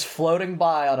 2 just floating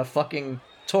by on a fucking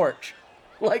torch.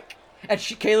 Like, and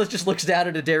Caliph just looks down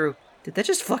at Adaru. Did that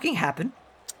just fucking happen?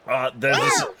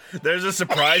 There's a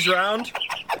surprise round.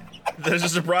 There's a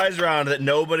surprise round that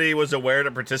nobody was aware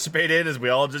to participate in as we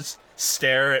all just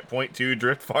stare at point 2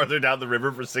 drift farther down the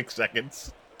river for 6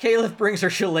 seconds. Caliph brings her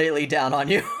shillelagh down on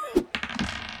you.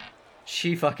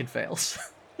 She fucking fails.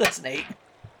 That's an 8.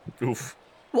 Oof.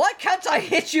 Why can't I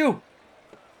hit you?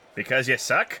 Because you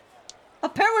suck?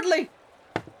 Apparently.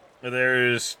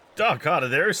 There's... Oh god,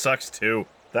 there sucks too.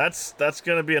 That's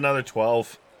gonna be another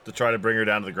 12 to try to bring her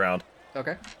down to the ground.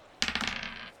 Okay.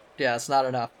 Yeah, it's not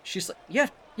enough. She's like,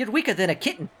 you're weaker than a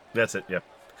kitten. That's it, yeah.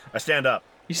 I stand up.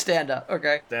 You stand up.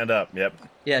 Okay. Stand up. Yep.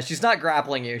 Yeah, she's not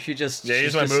grappling you. She's Yeah,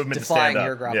 use my just movement to defying stand up.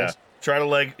 your grapples.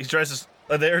 Yeah. He tries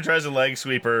to leg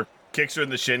sweep her, kicks her in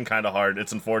the shin kind of hard.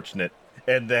 It's unfortunate.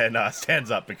 And then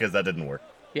stands up because that didn't work.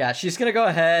 Yeah, she's gonna go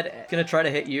ahead, gonna try to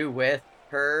hit you with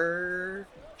her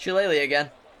shillelagh again.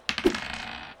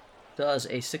 Does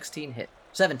a 16 hit.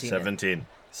 17 hit.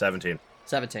 17. 17.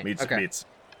 Meets.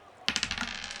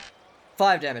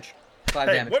 5 damage. 5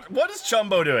 Hey, damage. what is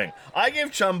Chumbo doing? I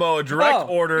gave Chumbo a direct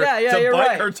order to you're bite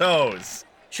right. her toes.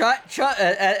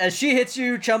 As she hits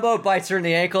you, Chumbo bites her in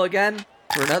the ankle again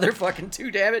for another fucking 2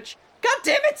 damage. God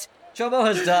damn it! Chumbo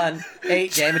has done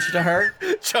 8 damage to her.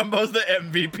 Chumbo's the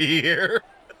MVP here.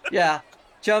 Yeah.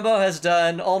 Chumbo has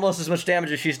done almost as much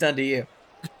damage as she's done to you.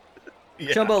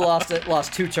 Yeah. Chumbo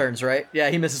lost 2 turns, right? Yeah,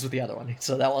 he misses with the other one,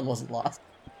 so that one wasn't lost.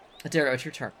 Adero, it's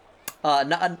your turn.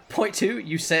 On point 2,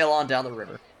 you sail on down the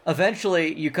river.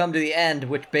 Eventually, you come to the end,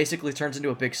 which basically turns into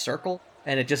a big circle,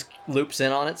 and it just loops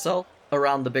in on itself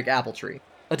around the big apple tree.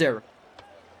 Adero.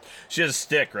 She has a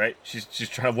stick, right? She's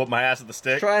trying to whoop my ass with the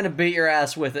stick. Trying to beat your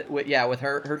ass with it, with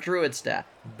her druid staff.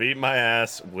 Beat my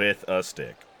ass with a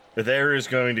stick. There is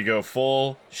going to go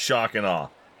full shock and awe.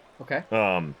 Okay.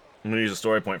 I'm gonna use a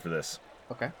story point for this.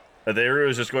 Okay. Atheru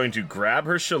is just going to grab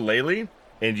her shillelagh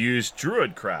and use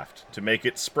Druidcraft to make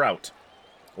it sprout.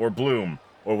 Or bloom.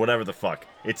 Or whatever the fuck.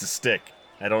 It's a stick.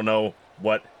 I don't know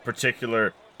what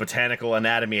particular botanical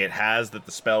anatomy it has that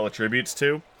the spell attributes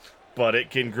to, but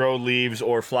it can grow leaves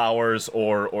or flowers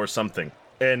or something.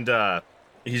 And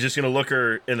he's just gonna look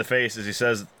her in the face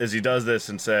as he does this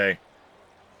and say,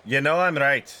 "You know I'm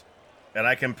right, and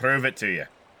I can prove it to you."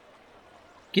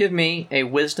 Give me a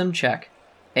wisdom check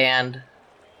and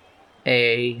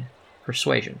a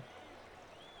persuasion.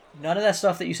 None of that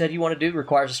stuff that you said you want to do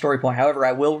requires a story point. However,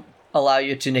 I will allow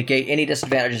you to negate any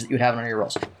disadvantages that you would have on your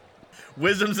rolls.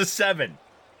 Wisdom's a 7.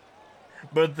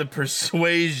 But the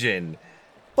persuasion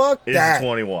Fuck is that. a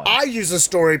 21. I use a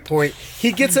story point.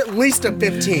 He gets at least a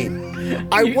 15.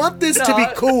 I want this to be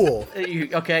cool.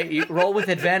 You roll with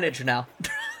advantage now.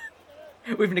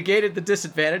 We've negated the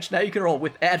disadvantage. Now you can roll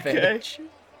with advantage.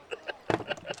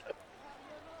 Okay.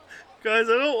 Guys,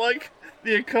 I don't like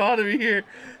the economy here.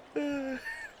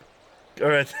 All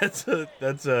right,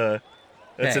 that's a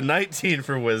 19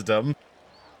 for wisdom.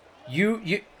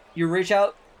 You reach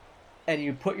out and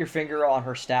you put your finger on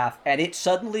her staff, and it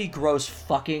suddenly grows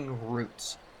fucking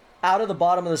roots. Out of the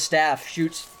bottom of the staff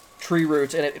shoots tree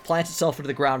roots, and it plants itself into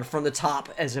the ground from the top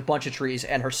as a bunch of trees,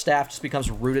 and her staff just becomes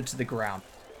rooted to the ground.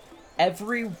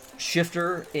 Every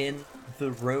shifter in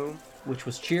the room, which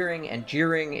was cheering and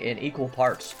jeering in equal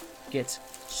parts, gets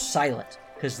silent,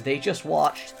 because they just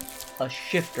watched a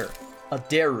shifter, a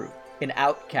Deru, an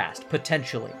outcast,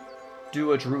 potentially,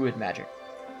 do a druid magic.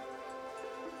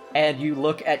 And you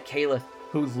look at Caliph,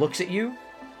 who looks at you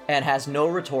and has no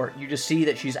retort. You just see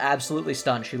that she's absolutely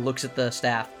stunned. She looks at the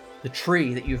staff, the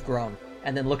tree that you've grown,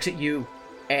 and then looks at you,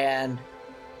 and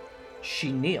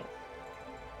she kneels.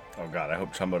 Oh god, I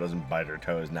hope Chumbo doesn't bite her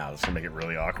toes now. This will make it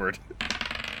really awkward.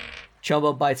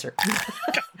 Chumbo bites her.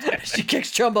 She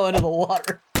kicks Chumbo into the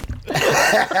water.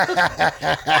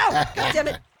 Ow! God damn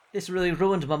it! This really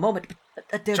ruined my moment.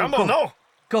 Chumbo, go. no!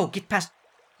 Go, get past.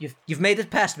 You've made it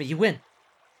past me. You win.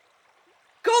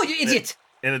 Go, you idiot!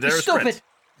 In a You Dare stupid! sprint.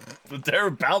 The Dare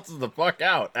bounces the fuck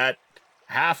out at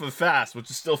half of fast,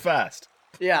 which is still fast.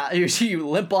 Yeah, you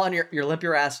limp on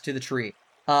your ass to the tree.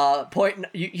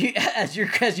 As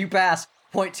you pass,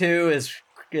 point 2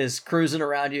 is cruising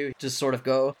around you. Just sort of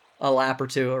go a lap or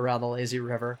 2 around the lazy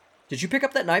river. Did you pick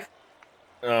up that knife?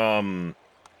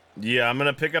 Yeah, I'm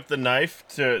gonna pick up the knife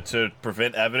to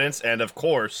prevent evidence, and of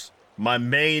course, my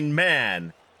main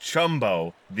man,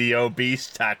 Chumbo, the obese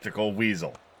tactical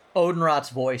weasel. Odenrot's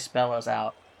voice bellows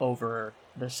out over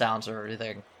the sounds of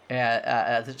everything.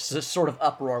 This sort of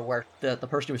uproar where the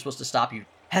person who was supposed to stop you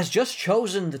has just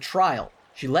chosen the trial.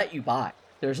 She let you by.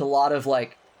 There's a lot of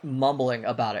mumbling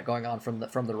about it going on from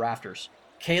the rafters.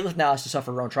 Caliph now has to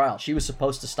suffer her own trial. She was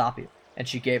supposed to stop you, and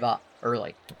she gave up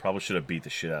early. I probably should have beat the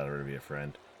shit out of her to be a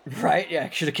friend. Right? Yeah,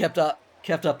 should have kept up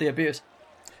the abuse.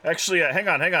 Actually, hang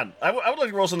on. I would like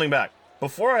to roll something back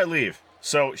before I leave.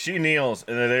 So she kneels,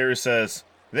 and the Daru says,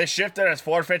 "This shifter has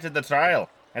forfeited the trial,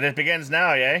 and it begins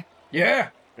now, yay?" Yeah.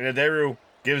 And the Daru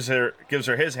gives her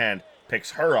his hand,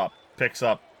 picks her up, picks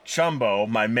up Chumbo,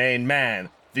 my main man,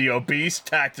 the obese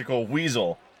tactical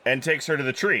weasel, and takes her to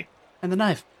the tree. And the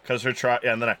knife. Because her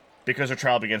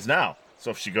trial begins now.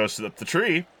 So if she goes to the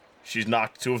tree, she's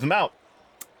knocked 2 of them out.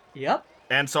 Yep.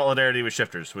 And solidarity with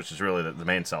shifters, which is really the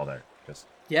main cell there.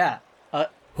 Yeah.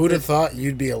 Who'd have thought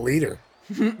you'd be a leader?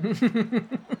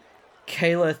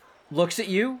 Caliph looks at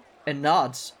you and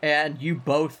nods, and you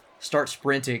both start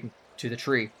sprinting to the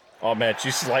tree. Oh man,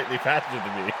 she's slightly faster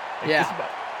than me.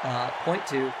 Yeah. Point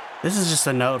 2. This is just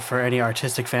a note for any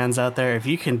artistic fans out there. If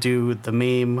you can do the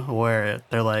meme where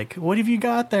they're like, what have you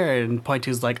got there? And point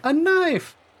 2's like, a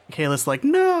knife. Kayla's like,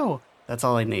 no. That's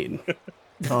all I need.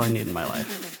 That's all I need in my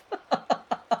life.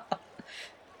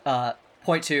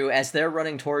 Point 2, as they're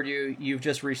running toward you, you've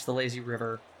just reached the lazy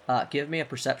river. Give me a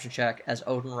perception check as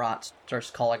Odenrot starts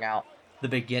calling out the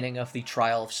beginning of the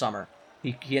Trial of Summer.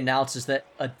 He announces that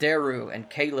Adaru and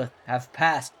Calith have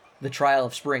passed the Trial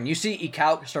of Spring. You see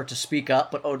Ikauk start to speak up,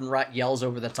 but Odenrot yells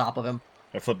over the top of him.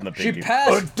 I flipped the She big.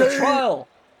 passed the trial!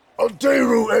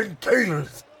 Adaru and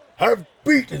Calith have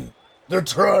beaten the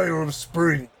Trial of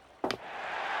Spring.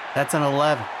 That's an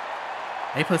 11.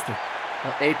 8 plus 3.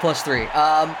 8 plus 3.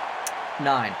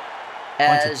 9.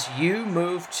 As you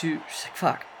move to...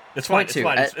 Fuck. It's fine. Point It's two.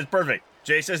 fine. It's perfect.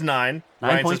 Jay says 9.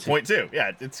 Ryan says 0.2.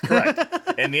 Yeah, it's correct.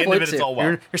 And the end of Point it, it's two. all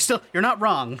well. You're not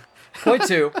wrong. Point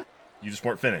 2. You just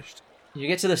weren't finished. You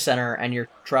get to the center, and you're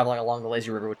traveling along the lazy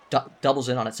river, which doubles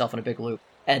in on itself in a big loop.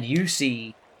 And you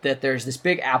see that there's this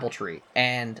big apple tree,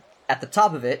 and at the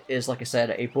top of it is, like I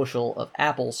said, a bushel of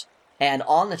apples. And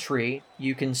on the tree,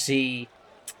 you can see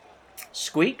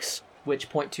squeaks, which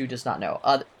Point 2 does not know.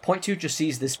 Point 2 just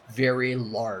sees this very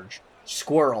large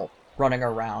squirrel running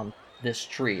around this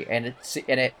tree, and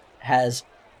it has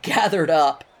gathered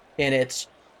up in its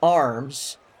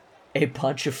arms a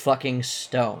bunch of fucking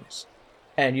stones.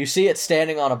 And you see it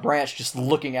standing on a branch just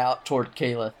looking out toward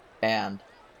Calith and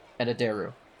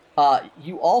Adaru.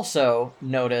 You also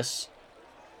notice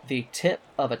the tip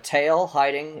of a tail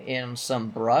hiding in some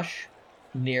brush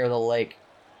near the lake,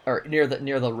 or near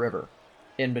the river,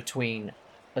 in between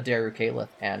Adaru, Calith,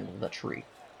 and the tree.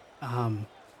 Am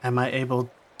I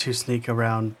able to sneak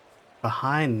around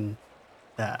behind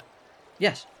that?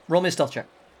 Yes. Roll me a stealth check.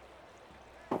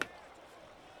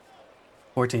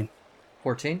 14.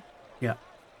 14? Yeah.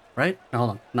 Right? No, hold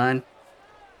on. 9.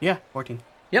 Yeah, 14.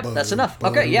 Yep, that's enough.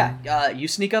 Okay, yeah. You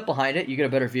sneak up behind it, you get a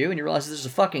better view, and you realize there's a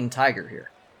fucking tiger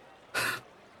here.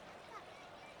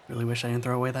 Really wish I didn't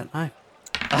throw away that knife.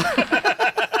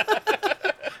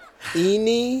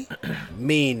 Eeny,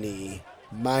 meeny,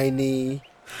 miny,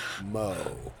 mo.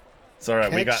 It's all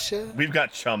right. Ketchup. We've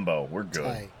got Chumbo. We're good.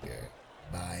 Tiger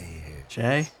by his.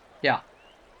 Jay, Yeah.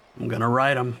 I'm gonna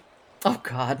ride him. Oh,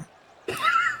 God.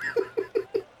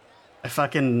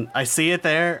 I see it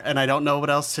there, and I don't know what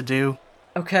else to do.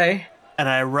 Okay. And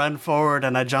I run forward,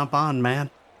 and I jump on,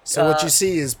 man. So what you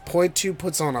see is Point 2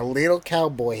 puts on a little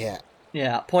cowboy hat.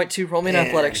 Yeah, Point 2, roll me an Yeah.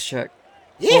 athletics check.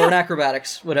 Yeah. Or an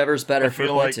acrobatics, whatever's better I for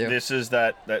feel Point like 2. this is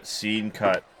that scene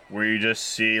cut where you just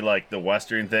see like the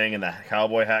western thing and the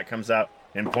cowboy hat comes out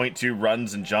and Point 2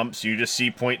 runs and jumps. You just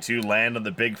see Point 2 land on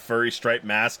the big furry striped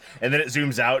mass, and then it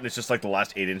zooms out and it's just like the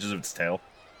last 8 inches of its tail.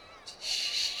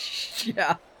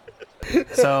 Yeah.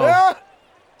 So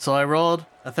I rolled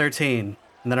a 13,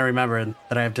 and then I remembered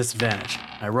that I have disadvantage.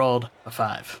 I rolled a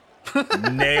 5.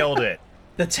 Nailed it.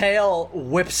 The tail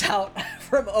whips out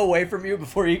from away from you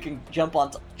before you can jump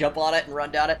on it and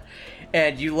run down it,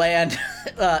 and you land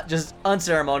just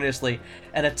unceremoniously.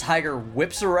 And a tiger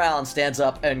whips around, stands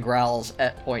up, and growls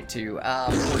at Point 2.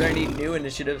 We're gonna need new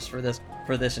initiatives for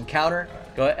this encounter.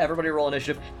 Go ahead, everybody, roll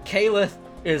initiative. Calith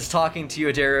is talking to you,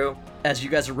 Adaru, as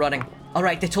you guys are running. All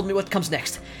right, they told me what comes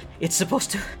next. It's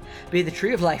supposed to be the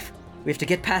Tree of Life. We have to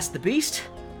get past the beast,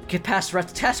 get past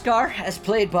Ratataskar, as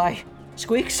played by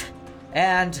Squeaks.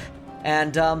 And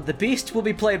the beast will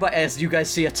be played by, as you guys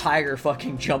see a tiger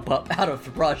fucking jump up out of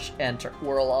the brush and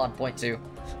whirl on Point 2.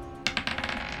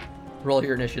 Roll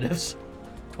your initiatives.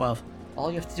 12. All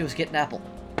you have to do is get an apple.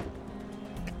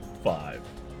 5.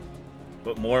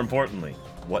 But more importantly,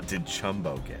 what did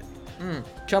Chumbo get?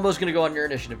 Chumbo's gonna go on your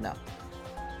initiative now.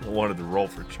 I wanted to roll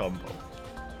for Chumbo.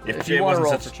 If you want to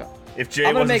roll for Chumbo. If Jay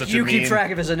I'm gonna wasn't make such you a keep mean,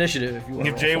 track of his initiative if you want.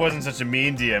 if Jay wasn't such a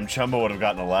mean DM, Chumbo would have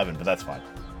gotten 11, but that's fine.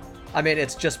 I mean,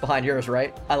 it's just behind yours,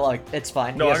 right? It's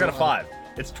fine. No, He I has got a 5.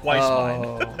 It's twice mine.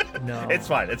 Oh, no. It's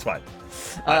fine. It's fine.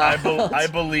 I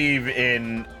believe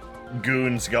in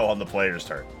goons go on the player's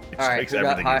turn. It just All right, makes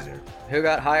everything easier. who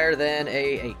got higher than a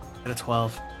 8? I got a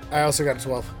 12. I also got a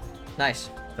 12. Nice.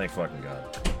 Thank fucking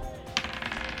God.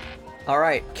 All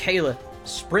right, Kayla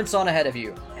sprints on ahead of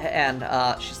you, and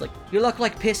she's like, "You look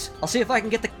like piss. I'll see if I can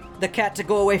get the cat to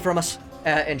go away from us."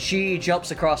 And she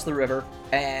jumps across the river,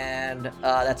 and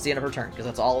that's the end of her turn, because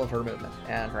that's all of her movement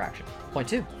and her action. Point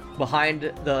 2. Behind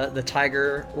the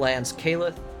tiger lands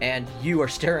Calith, and you are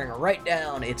staring right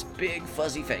down its big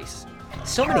fuzzy face.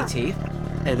 So many teeth.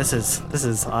 Hey, this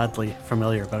is oddly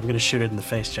familiar, but I'm gonna shoot it in the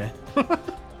face, Jay.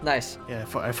 Nice. Yeah,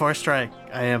 four strike.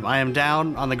 I am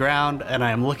down on the ground, and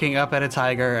I am looking up at a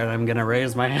tiger, and I'm gonna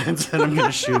raise my hands, and I'm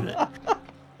gonna shoot it.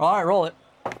 All right, roll it.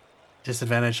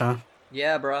 Disadvantage, huh?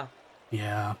 Yeah, bruh.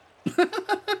 Yeah.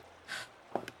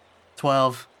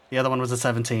 12. The other one was a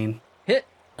 17. Hit.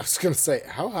 I was gonna say,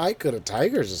 how high could a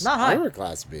tiger's Not high. armor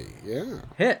class be? Yeah.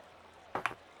 Hit.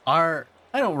 I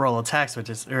don't roll attacks, which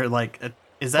is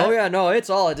is that? Oh yeah, no, it's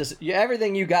all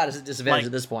everything you got is a disadvantage like,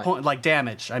 at this point. like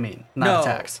damage. I mean, not No.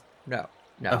 attacks. No.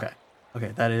 Okay.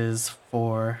 That is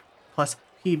 4 plus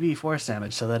PB force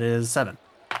damage, so that is 7.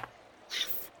 All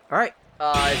right.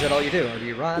 Is that all you do, or do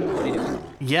you run? What do you do?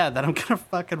 Yeah, then I'm gonna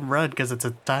fucking run because it's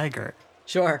a tiger.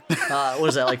 Sure. What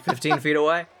is that, like 15 feet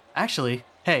away? Actually,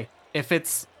 hey, if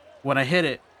it's when I hit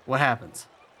it, what happens?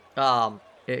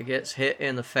 It gets hit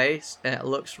in the face and it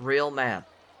looks real mad.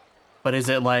 But is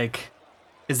there like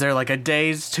a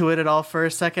daze to it at all for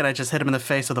a second? I just hit him in the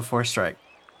face with a 4 strike.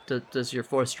 Does your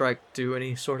 4th strike do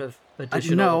any sort of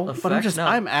additional No, effect? but No.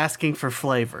 I'm asking for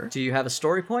flavor. Do you have a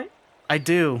story point? I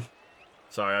do.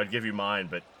 Sorry, I'd give you mine,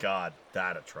 but God,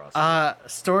 that atrocity.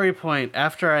 Story point.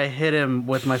 After I hit him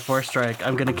with my 4 strike,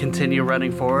 I'm gonna continue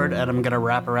running forward, and I'm gonna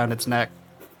wrap around its neck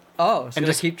Oh, so and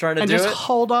just keep trying to and do just it?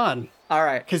 hold on, All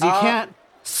right. because you can't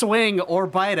swing or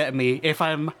bite at me if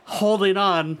I'm holding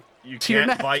on. You to your can't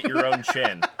neck. bite your own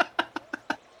chin.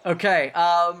 Okay,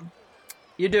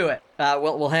 you do it.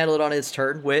 We'll handle it on its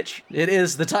turn, which it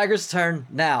is the tiger's turn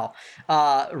now.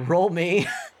 Roll me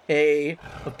a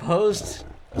opposed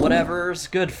whatever's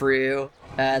good for you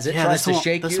as it tries to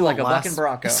shake you like a bucking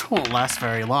bronco. This won't last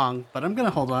very long, but I'm gonna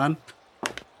hold on.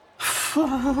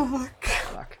 Fuck.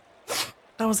 Fuck.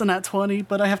 That was a nat 20,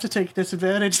 but I have to take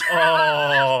disadvantage.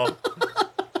 Oh.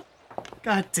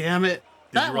 God damn it.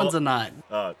 That you roll- one's a 9.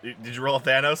 Did you roll a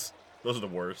Thanos? Those are the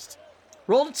worst.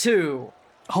 Roll a 2.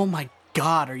 Oh my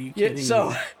god, are you kidding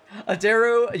So, me?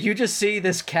 Adaru, you just see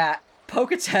this cat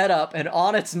poke its head up, and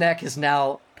on its neck is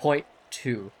now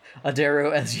 .2.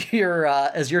 Adaru,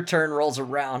 as your turn rolls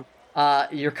around,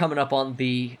 you're coming up on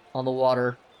the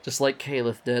water, just like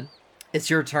Caliph did. It's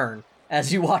your turn.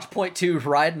 As you watch .2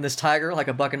 riding this tiger like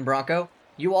a bucking bronco,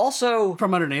 you also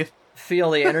From underneath.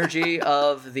 feel the energy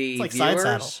of the It's like side saddle.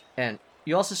 viewers, and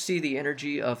you also see the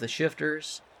energy of the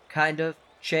shifters kind of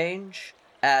change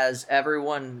as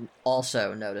everyone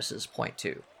also notices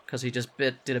 .2, because he just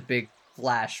did a big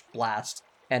flash blast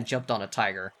and jumped on a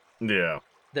tiger. Yeah.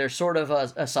 There's sort of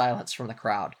a silence from the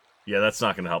crowd. Yeah, that's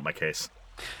not going to help my case.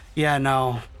 Yeah,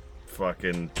 no.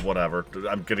 Fucking whatever.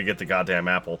 I'm going to get the goddamn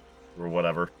apple. Or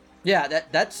whatever. Yeah,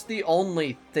 that's the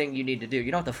only thing you need to do.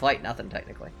 You don't have to fight nothing,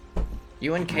 technically.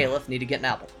 You and Caliph need to get an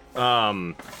apple.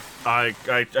 I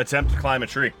attempt to climb a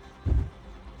tree.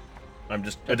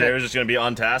 Adair's just going to be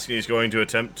on task, and he's going to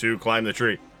attempt to climb the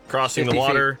tree. Crossing the 50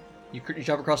 water. feet. You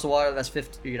jump across the water, that's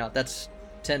 50, that's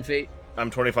 10 feet. I'm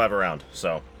 25 around,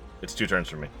 so it's 2 turns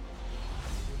for me.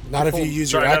 Not if you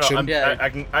use your Sorry, action. Yeah.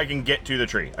 I can get to the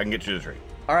tree.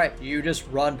 All right, you just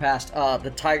run past.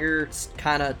 The tiger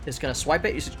kind of is going to swipe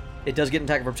it. It does get an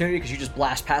attack of opportunity because you just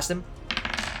blast past him.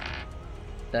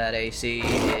 That AC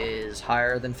is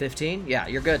higher than 15. Yeah,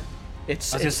 you're good. I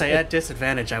was gonna say at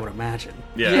disadvantage, I would imagine.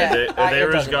 Yeah, Yeah, Adair's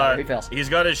it doesn't matter. He fails. he's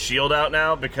got his shield out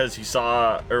now because he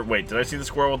saw. Or wait, did I see the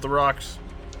squirrel with the rocks?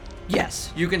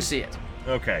 Yes, you can see it.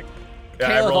 Okay. I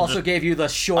Caleb rolled also gave you the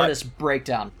shortest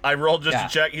breakdown. I rolled just Yeah.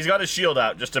 to check. He's got his shield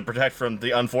out just to protect from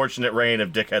the unfortunate rain of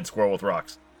dickhead squirrel with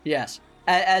rocks. Yes.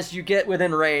 As you get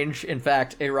within range, in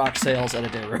fact, a rock sails at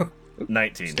Adaru.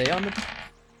 19. Stay on the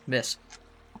miss.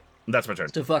 That's my turn.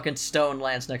 The fucking stone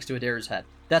lands next to Adaru's head.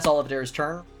 That's all of Adaru's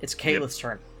turn. It's Caleb's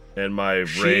turn. And my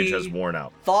rage She- has worn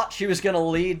out. Thought she was gonna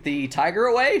lead the tiger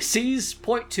away, sees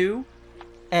 .2,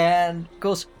 and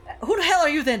goes, "Who the hell are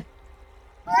you then?"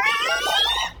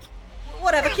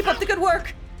 Whatever, keep up the good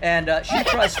work. And she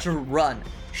tries to run.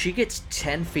 She gets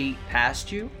 10 feet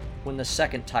past you when the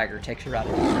second tiger takes her out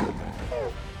of you.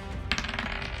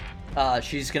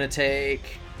 She's gonna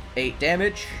take 8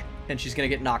 damage, and she's gonna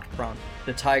get knocked prone.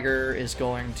 The tiger is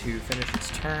going to finish its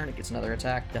turn. It gets another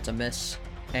attack. That's a miss.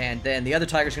 And then the other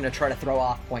tiger's gonna try to throw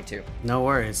off .2. No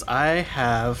worries. I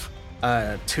have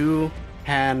 2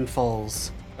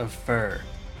 handfuls of fur.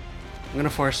 I'm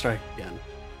gonna 4 strike again.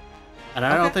 And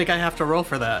I don't Okay. think I have to roll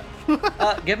for that.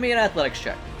 Give me an athletics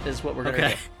check, is what we're gonna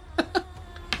Okay. do.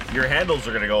 Your handles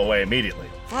are going to go away immediately.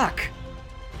 Fuck.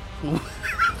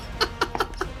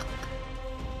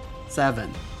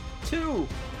 7. 2.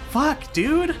 Fuck,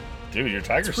 dude. Dude, your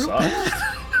tiger real sucks.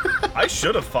 I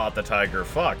should have fought the tiger.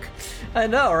 Fuck. I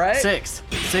know, right? 6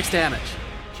 damage.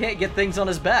 Can't get things on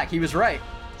his back. He was right.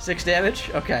 6 damage?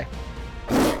 Okay.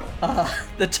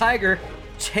 The tiger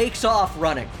takes off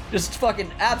running. Just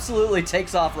fucking absolutely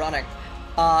takes off running.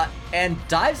 And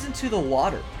dives into the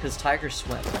water, because tigers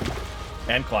swim.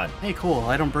 And climb. Hey, cool.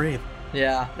 I don't breathe.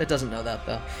 Yeah, it doesn't know that,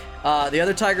 though. The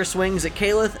other tiger swings at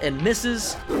Kaleth and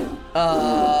misses.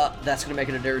 That's going to make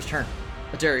it Adaru's turn.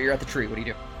 Adaru, you're at the tree. What do you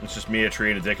do? It's just me, a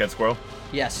tree, and a dickhead squirrel.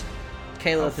 Yes.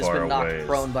 Kaleth has far been knocked away is-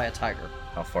 prone by a tiger.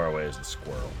 How far away is the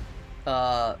squirrel?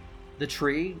 The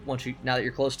tree, now that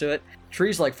you're close to it,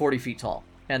 tree's like 40 feet tall,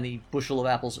 and the bushel of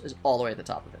apples is all the way at the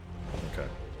top of it. Okay.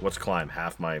 What's climb?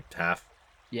 Half my half?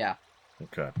 Yeah.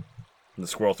 Okay. And the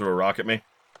squirrel threw a rock at me?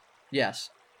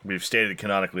 Yes. We've stated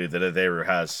canonically that Adaru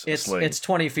has a sling. It's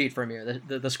 20 feet from you.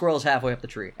 The squirrel's halfway up the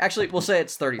tree. Actually, we'll say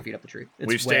it's 30 feet up the tree. It's We've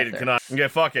way up stated there. canonically. Okay,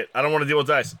 fuck it. I don't want to deal with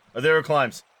dice. Adaru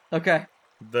climbs. Okay.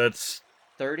 That's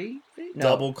 30 feet? No.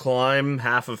 double climb,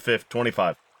 half of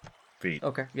 25 feet.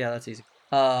 Okay, yeah, that's easy.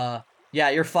 Yeah,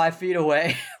 you're 5 feet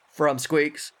away from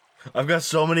Squeaks. I've got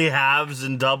so many halves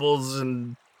and doubles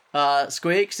and...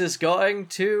 Squeaks is going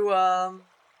to,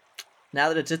 now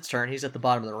that it's its turn, he's at the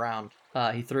bottom of the round.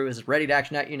 He threw his ready to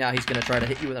action at you, now he's going to try to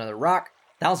hit you with another rock.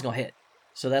 That one's going to hit.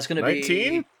 So that's going to be...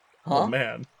 19? Huh? Oh,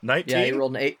 man. 19? Yeah, he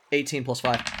rolled an 18 plus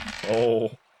 5.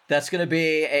 Oh. That's going to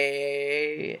be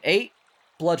a 8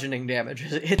 bludgeoning damage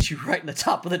as it hits you right in the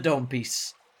top of the dome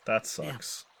piece. That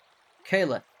sucks.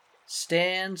 Kayla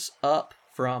stands up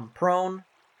from prone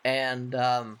and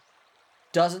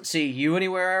doesn't see you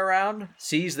anywhere around,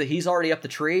 sees that he's already up the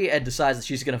tree, and decides that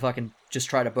she's going to fucking just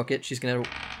try to book it. She's going to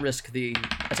risk the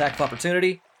attack of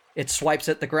opportunity. It swipes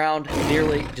at the ground,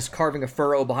 nearly just carving a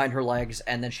furrow behind her legs,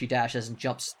 and then she dashes and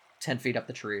jumps 10 feet up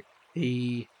the tree.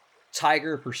 The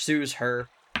tiger pursues her,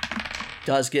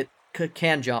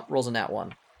 can jump, rolls a nat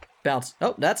 1. Bounce.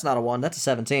 Oh, that's not a 1, that's a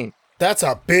 17. That's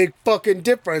a big fucking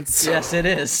difference. Yes, it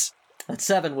is. That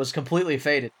 7 was completely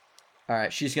faded.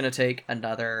 Alright, she's gonna take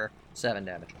another 7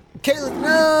 damage. Caleb,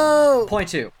 no! Point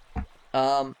 2.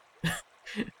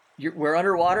 We're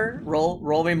underwater.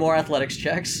 Roll me more athletics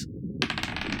checks.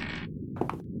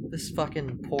 This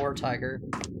fucking poor tiger.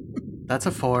 That's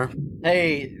a 4.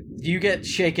 Hey, you get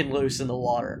shaken loose in the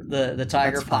water. The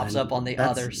tiger That's pops fine. up on the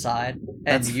That's- other side,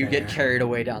 and that's you get fair. carried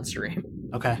away downstream.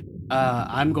 Okay.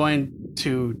 I'm going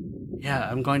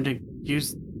to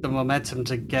use the momentum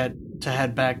to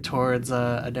head back towards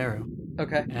Adaru.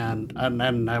 Okay. And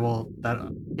I will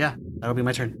that'll be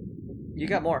my turn. You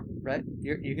got more, right?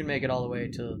 You can make it all the way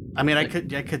to... I mean, Like-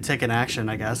 I could take an action,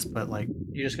 I guess, but like,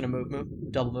 You're just gonna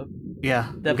move? Double move?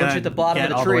 yeah. That I'm puts you gonna at the bottom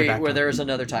get of all the way tree back where up. there is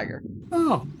another tiger.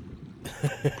 Oh.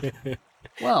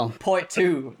 Well, Point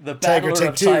 2, the Tiger, battler take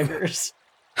of 2. tigers.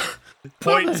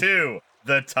 Point 2,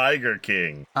 the Tiger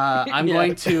King. I'm Yeah.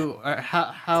 going to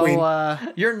how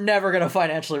Queen. You're never gonna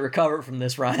financially recover from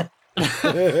this, Ryan.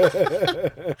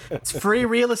 it's free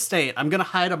real estate. I'm gonna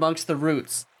hide amongst the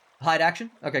roots. Hide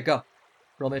action? Okay, go.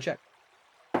 Roll me a check.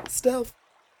 Stealth.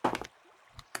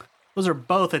 Those are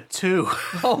both at 2.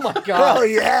 Oh my Oh, god.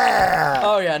 yeah!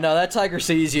 Oh yeah, no, that tiger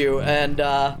sees you, and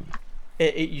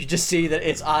you just see that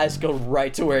its eyes go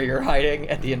right to where you're hiding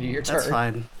at the end of your turn. That's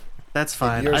fine. That's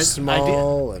fine. You're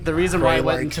small. And the reason why I went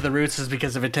prey-like. into the roots is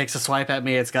because if it takes a swipe at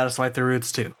me, it's got to swipe the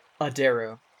roots too.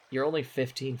 Adaru, you're only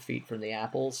 15 feet from the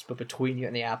apples, but between you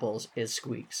and the apples is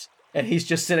Squeaks. And he's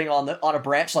just sitting on a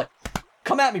branch like,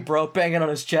 come at me, bro, banging on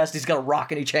his chest. He's got a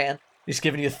rock in each hand. He's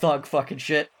giving you thug fucking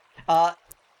shit.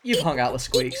 You've hung out with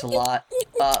Squeaks a lot.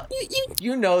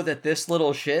 You know that this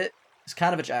little shit is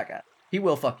kind of a jackass. He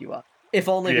will fuck you up. If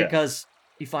only Yeah. because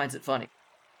he finds it funny.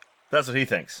 That's what he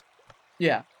thinks.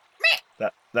 Yeah.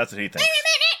 That's what he thinks.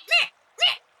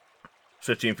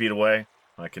 15 feet away.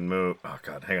 I can move. Oh,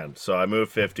 God, hang on. So I move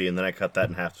 50, and then I cut that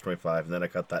in half to 25, and then I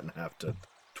cut that in half to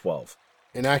 12.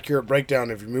 An accurate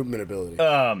breakdown of your movement ability.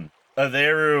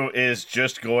 Adaru is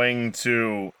just going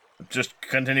to just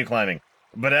continue climbing.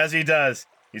 But as he does,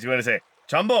 he's going to say,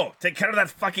 Chumbo, take care of that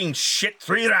fucking shit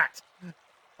tree rat.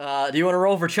 Do you want to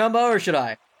roll for Chumbo or should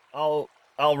I? I'll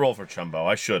roll for Chumbo.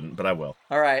 I shouldn't, but I will.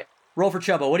 All right. Roll for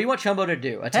Chumbo. What do you want Chumbo to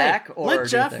do? Attack Hey, or let do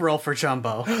Jeff the thing? roll for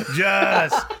Chumbo.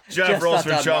 Yes! Jeff Jeff's rolls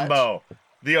not for that Chumbo.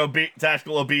 The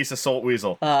tactical obese assault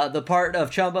weasel. The part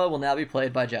of Chumbo will now be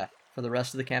played by Jeff for the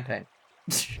rest of the campaign.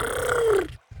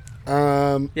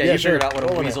 Yeah, you sure. figured out what a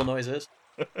Roll it. weasel noise is.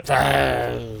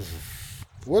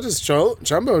 What does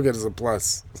Chumbo get as a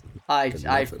plus? I've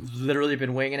nothing. literally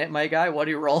been winging it, my guy. What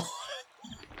do you roll?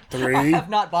 I 3. have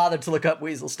not bothered to look up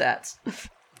weasel stats.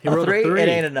 He rolled a 3. It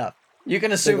ain't enough. You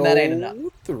can assume that ain't enough.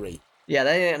 3. Yeah,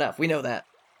 that ain't enough. We know that.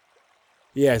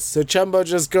 Yes, so Chumbo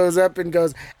just goes up and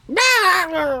goes,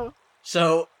 "Bah!"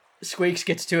 So Squeaks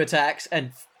gets 2 attacks,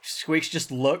 and Squeaks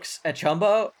just looks at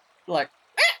Chumbo like,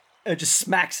 and just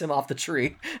smacks him off the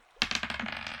tree.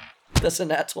 That's a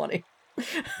nat 20.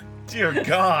 Dear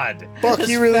God. Fuck,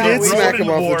 he really did smack him Rodent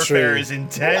off the warfare tree. is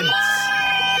intense.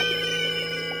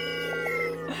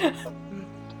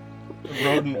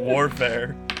 Rodent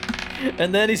warfare.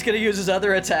 And then he's gonna use his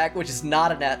other attack, which is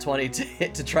not a nat 20,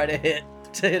 to try to hit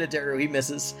a Daru. He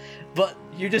misses. But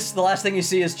the last thing you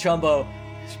see is Chumbo,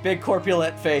 his big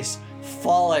corpulent face,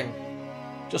 falling.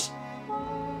 Just,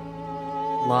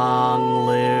 Long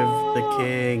live the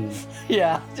king.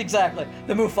 yeah, exactly.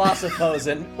 The Mufasa pose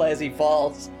as he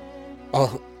falls.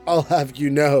 I'll have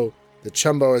you know that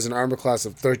Chumbo is an armor class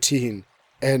of 13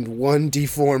 and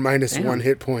 1d4 minus Damn. 1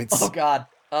 hit points. Oh god.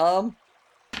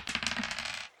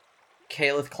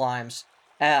 Kalith climbs.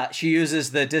 She uses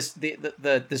the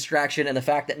distraction and the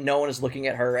fact that no one is looking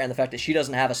at her and the fact that she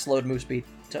doesn't have a slowed move speed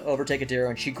to overtake Adiro,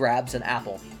 and she grabs an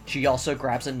apple. She also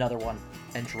grabs another one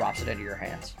and drops it into your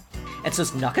hands. And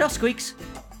says, knock it off, Squeaks.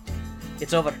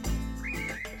 It's over.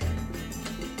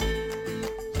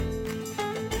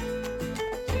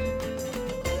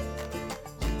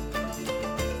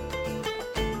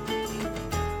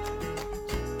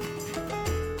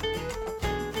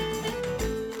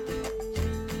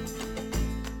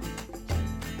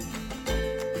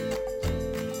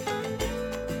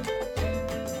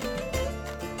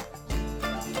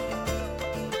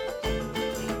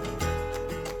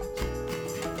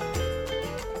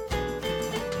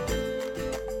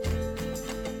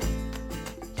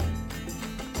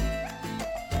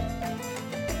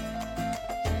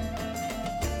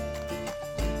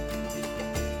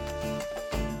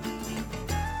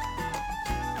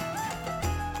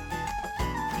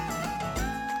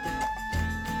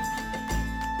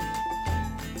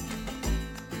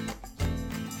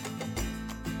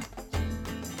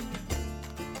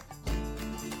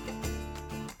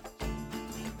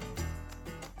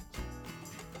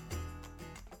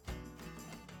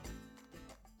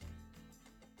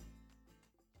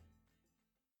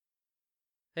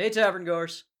 Hey Tavern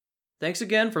Goers! Thanks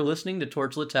again for listening to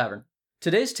Torchlit Tavern.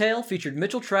 Today's tale featured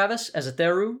Mitchell Travis as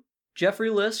Atheru, Jeffrey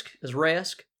Lisk as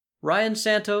Raesk, Ryan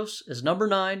Santos as Number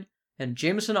 9, and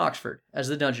Jameson Oxford as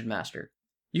the Dungeon Master.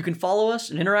 You can follow us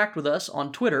and interact with us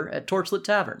on Twitter at Torchlit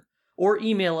Tavern, or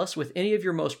email us with any of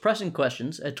your most pressing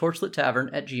questions at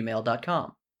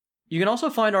torchlittavern@gmail.com. You can also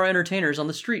find our entertainers on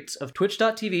the streets of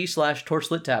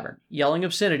twitch.tv/torchlittavern, yelling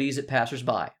obscenities at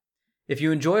passersby. If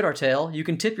you enjoyed our tale, you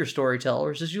can tip your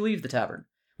storytellers as you leave the tavern,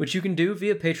 which you can do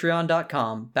via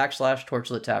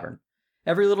patreon.com/torchlittavern.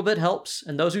 Every little bit helps,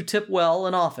 and those who tip well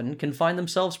and often can find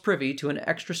themselves privy to an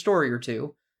extra story or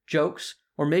two, jokes,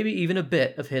 or maybe even a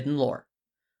bit of hidden lore.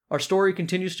 Our story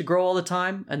continues to grow all the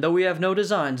time, and though we have no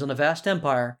designs on a vast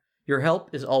empire, your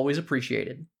help is always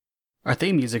appreciated. Our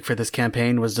theme music for this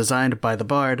campaign was designed by the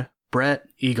bard, Brett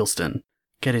Eagleston.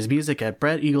 Get his music at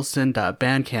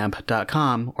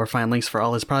bretteagleston.bandcamp.com or find links for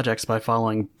all his projects by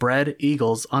following Bread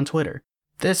Eagles on Twitter.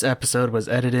 This episode was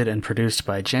edited and produced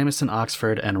by Jameson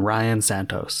Oxford and Ryan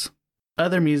Santos.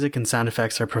 Other music and sound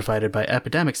effects are provided by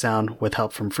Epidemic Sound with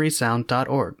help from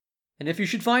freesound.org. And if you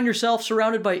should find yourself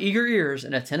surrounded by eager ears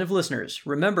and attentive listeners,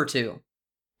 remember to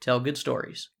tell good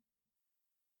stories.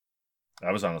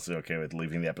 I was honestly okay with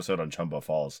leaving the episode on Chumbo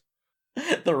Falls.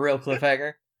 The real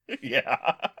cliffhanger.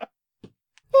 Yeah.